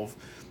evolve.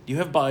 You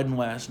have Biden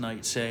last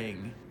night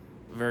saying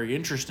a very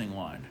interesting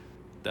line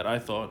that I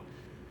thought,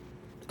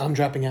 I'm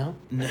dropping out?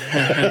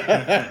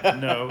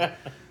 No.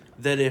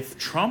 That if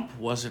Trump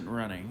wasn't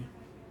running,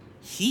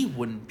 he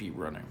wouldn't be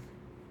running.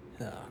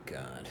 Oh,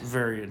 God.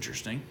 Very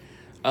interesting.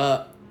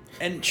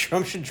 And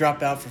Trump should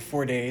drop out for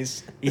 4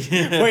 days. Wait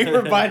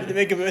for Biden to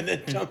make him and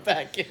then jump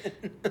back in.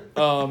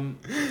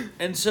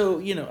 And so,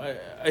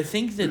 I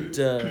think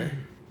that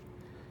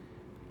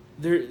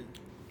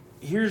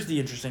here's the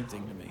interesting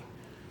thing to me.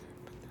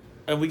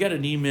 And we got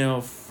an email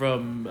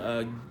from...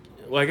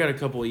 I got a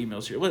couple of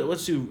emails here.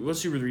 Let's do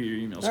read your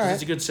emails, because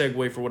it's a good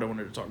segue for what I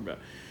wanted to talk about.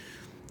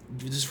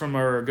 This is from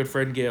our good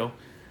friend Gail.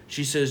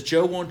 She says,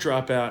 Joe won't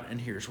drop out, and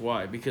here's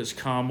why. Because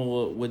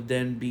Kamala would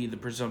then be the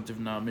presumptive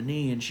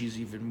nominee, and she's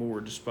even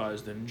more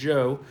despised than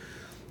Joe.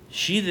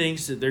 She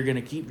thinks that they're going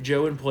to keep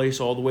Joe in place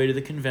all the way to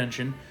the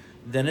convention.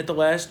 Then at the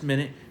last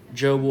minute,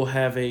 Joe will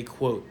have a,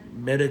 quote,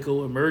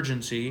 medical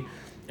emergency,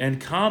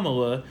 and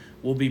Kamala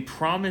will be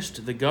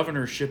promised the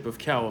governorship of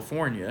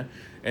California,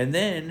 and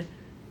then...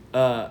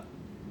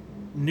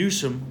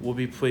 Newsom will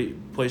be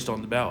placed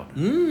on the ballot.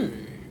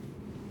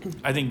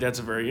 I think that's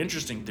a very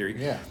interesting theory.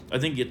 Yeah. I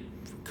think it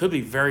could be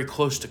very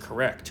close to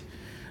correct.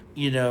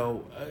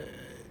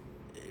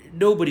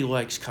 Nobody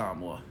likes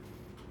Kamala.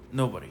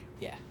 Nobody.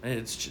 Yeah.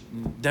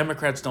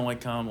 Democrats don't like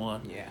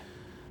Kamala. Yeah.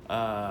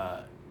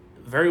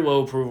 Very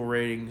low approval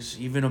ratings,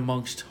 even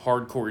amongst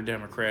hardcore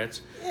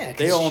Democrats. Yeah,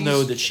 they all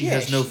know that she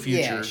has no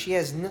future. Yeah, she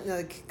has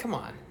no, come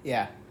on.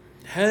 Yeah.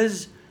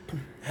 Has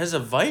a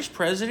vice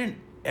president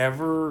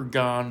ever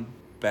gone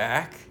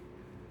back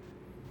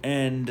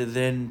and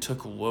then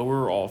took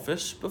lower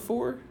office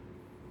before?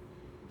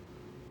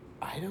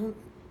 I don't...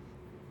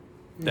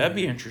 That'd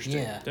be interesting.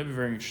 Yeah. That'd be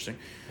very interesting.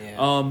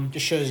 Yeah.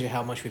 Just shows you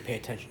how much we pay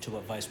attention to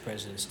what vice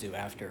presidents do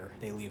after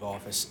they leave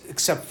office,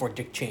 except for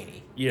Dick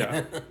Cheney.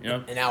 Yeah.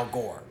 Yep. And Al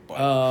Gore.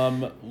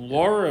 But.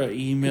 Laura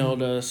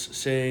emailed us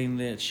saying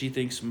that she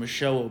thinks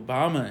Michelle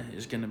Obama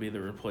is going to be the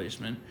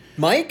replacement.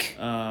 Mike?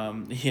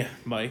 Yeah,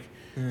 Mike.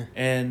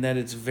 And that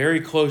it's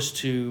very close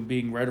to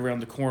being right around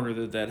the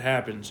corner that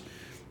happens.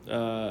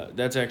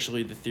 That's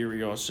actually the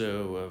theory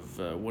also of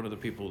one of the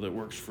people that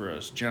works for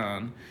us,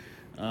 John.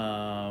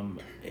 God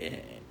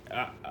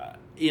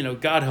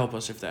help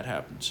us if that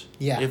happens.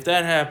 Yeah. If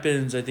that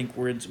happens, I think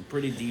we're in some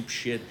pretty deep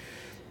shit.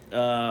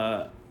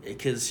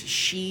 Because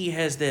she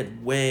has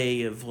that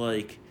way of,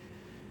 like,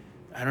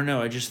 I don't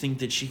know, I just think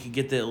that she could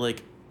get that,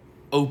 like,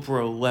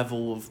 Oprah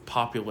level of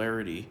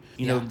popularity.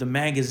 You know, the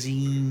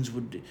magazines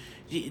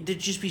there'd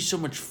just be so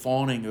much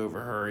fawning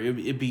over her.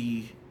 It'd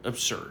be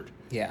absurd.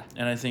 Yeah.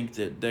 And I think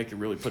that could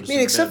really put us in I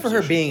mean, a except bad for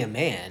her position. being a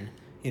man,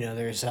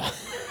 there's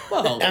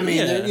well, I mean,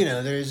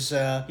 yeah. there's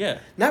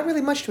not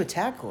really much to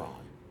attack her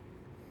on.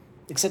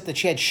 Except that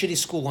she had shitty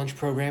school lunch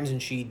programs and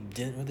she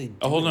didn't really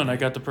do hold on, anything. I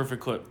got the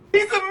perfect clip.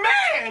 He's a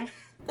man!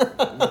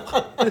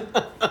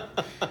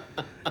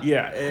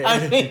 Yeah.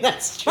 I mean,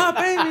 that's true. My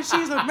baby,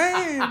 she's a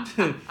man.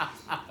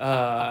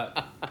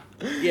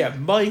 Yeah,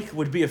 Mike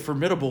would be a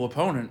formidable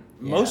opponent,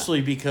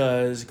 mostly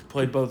because he could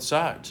play both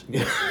sides.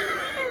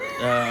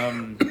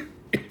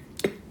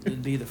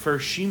 It'd be the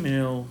first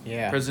she-male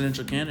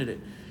presidential candidate.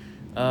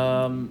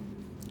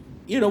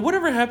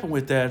 Whatever happened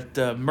with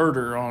that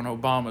murder on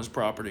Obama's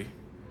property?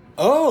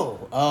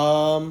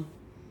 Oh,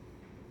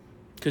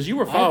 because you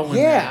were following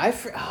that.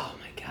 Oh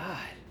my God.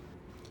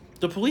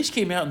 The police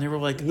came out and they were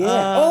like,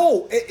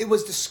 it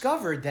was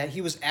discovered that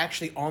he was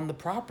actually on the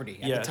property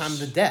at the time of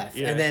the death.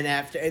 Yeah. And then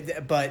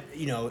but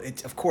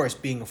it's, of course,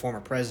 being a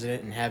former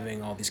president and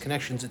having all these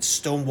connections, it's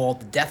stonewalled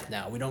to death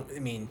now. We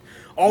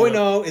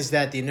know is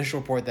that the initial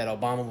report that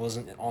Obama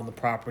wasn't on the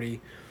property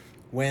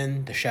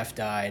when the chef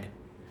died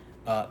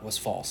was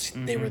false.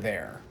 Mm-hmm. They were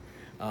there.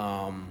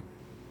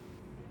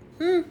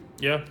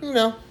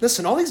 Yeah.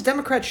 Listen, all these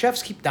Democrat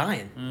chefs keep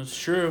dying. That's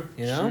true.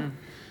 It's true.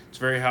 It's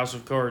very House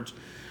of Cards.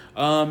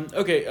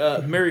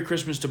 Okay, Merry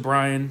Christmas to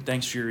Brian.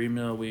 Thanks for your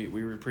email.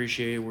 We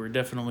appreciate it. We're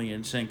definitely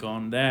in sync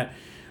on that.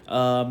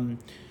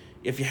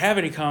 If you have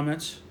any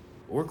comments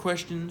or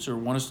questions or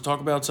want us to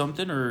talk about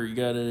something or you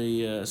got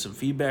some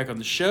feedback on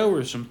the show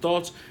or some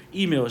thoughts,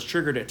 email us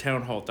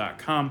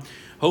triggered@townhall.com.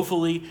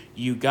 Hopefully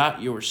you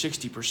got your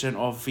 60%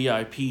 off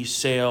VIP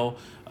sale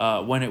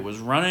when it was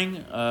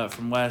running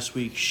from last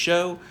week's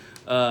show.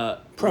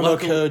 Promo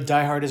code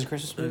Die Hard is a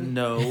Christmas movie?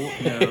 No.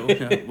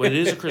 Well, it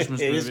is a Christmas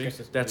It movie. is a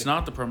Christmas That's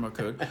not the promo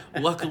code.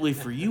 Luckily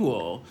for you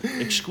all,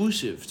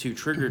 exclusive to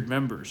Triggered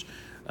members,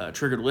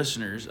 Triggered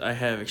listeners, I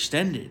have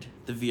extended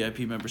the VIP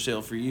member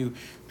sale for you.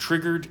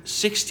 Triggered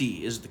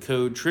 60 is the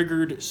code.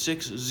 Triggered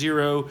 60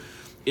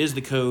 is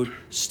the code.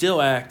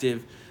 Still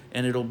active,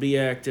 and it'll be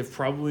active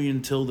probably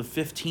until the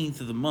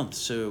 15th of the month.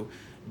 So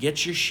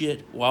get your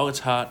shit while it's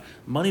hot.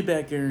 Money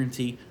back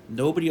guarantee.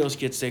 Nobody else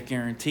gets that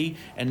guarantee,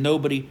 and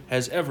nobody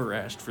has ever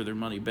asked for their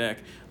money back.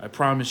 I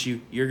promise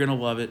you, you're going to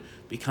love it.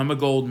 Become a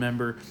gold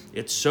member.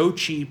 It's so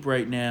cheap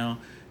right now.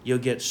 You'll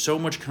get so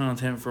much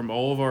content from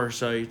all of our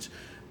sites.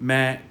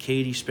 Matt,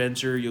 Katie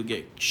Spencer, you'll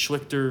get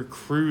Schlichter,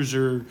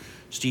 Cruiser,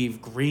 Steve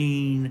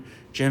Green,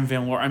 Jen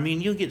Van Loor. I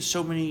mean, you'll get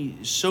so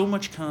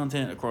much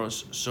content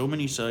across so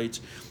many sites,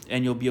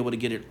 and you'll be able to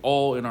get it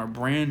all in our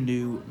brand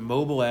new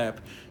mobile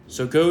app.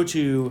 So go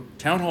to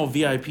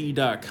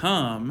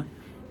townhallvip.com,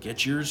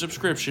 get your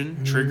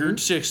subscription,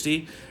 Triggered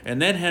 60,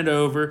 and then head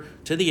over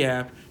to the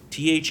app,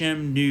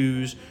 THM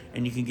News,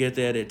 and you can get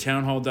that at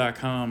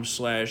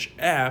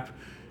townhall.com/app.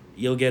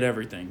 You'll get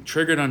everything.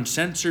 Triggered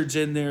Uncensored's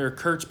in there,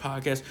 Kurt's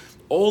podcast,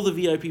 all the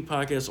VIP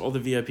podcasts, all the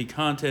VIP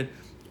content,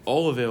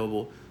 all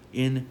available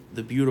in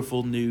the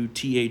beautiful new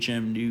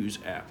THM News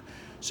app.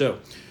 So,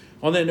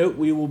 on that note,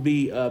 we will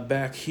be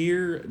back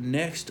here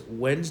next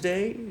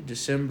Wednesday,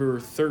 December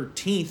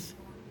 13th,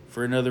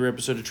 for another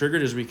episode of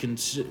Triggered as we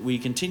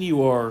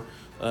continue our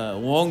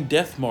long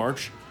death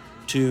march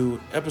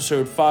to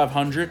episode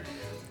 500.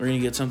 We're going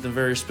to get something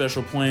very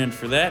special planned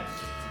for that.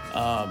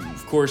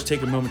 Of course,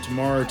 take a moment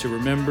tomorrow to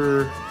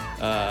remember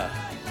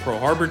Pearl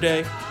Harbor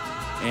Day.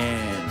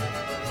 And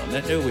on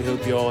that note, we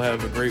hope you all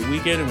have a great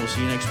weekend, and we'll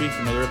see you next week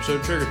for another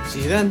episode of Triggered.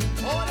 See you then.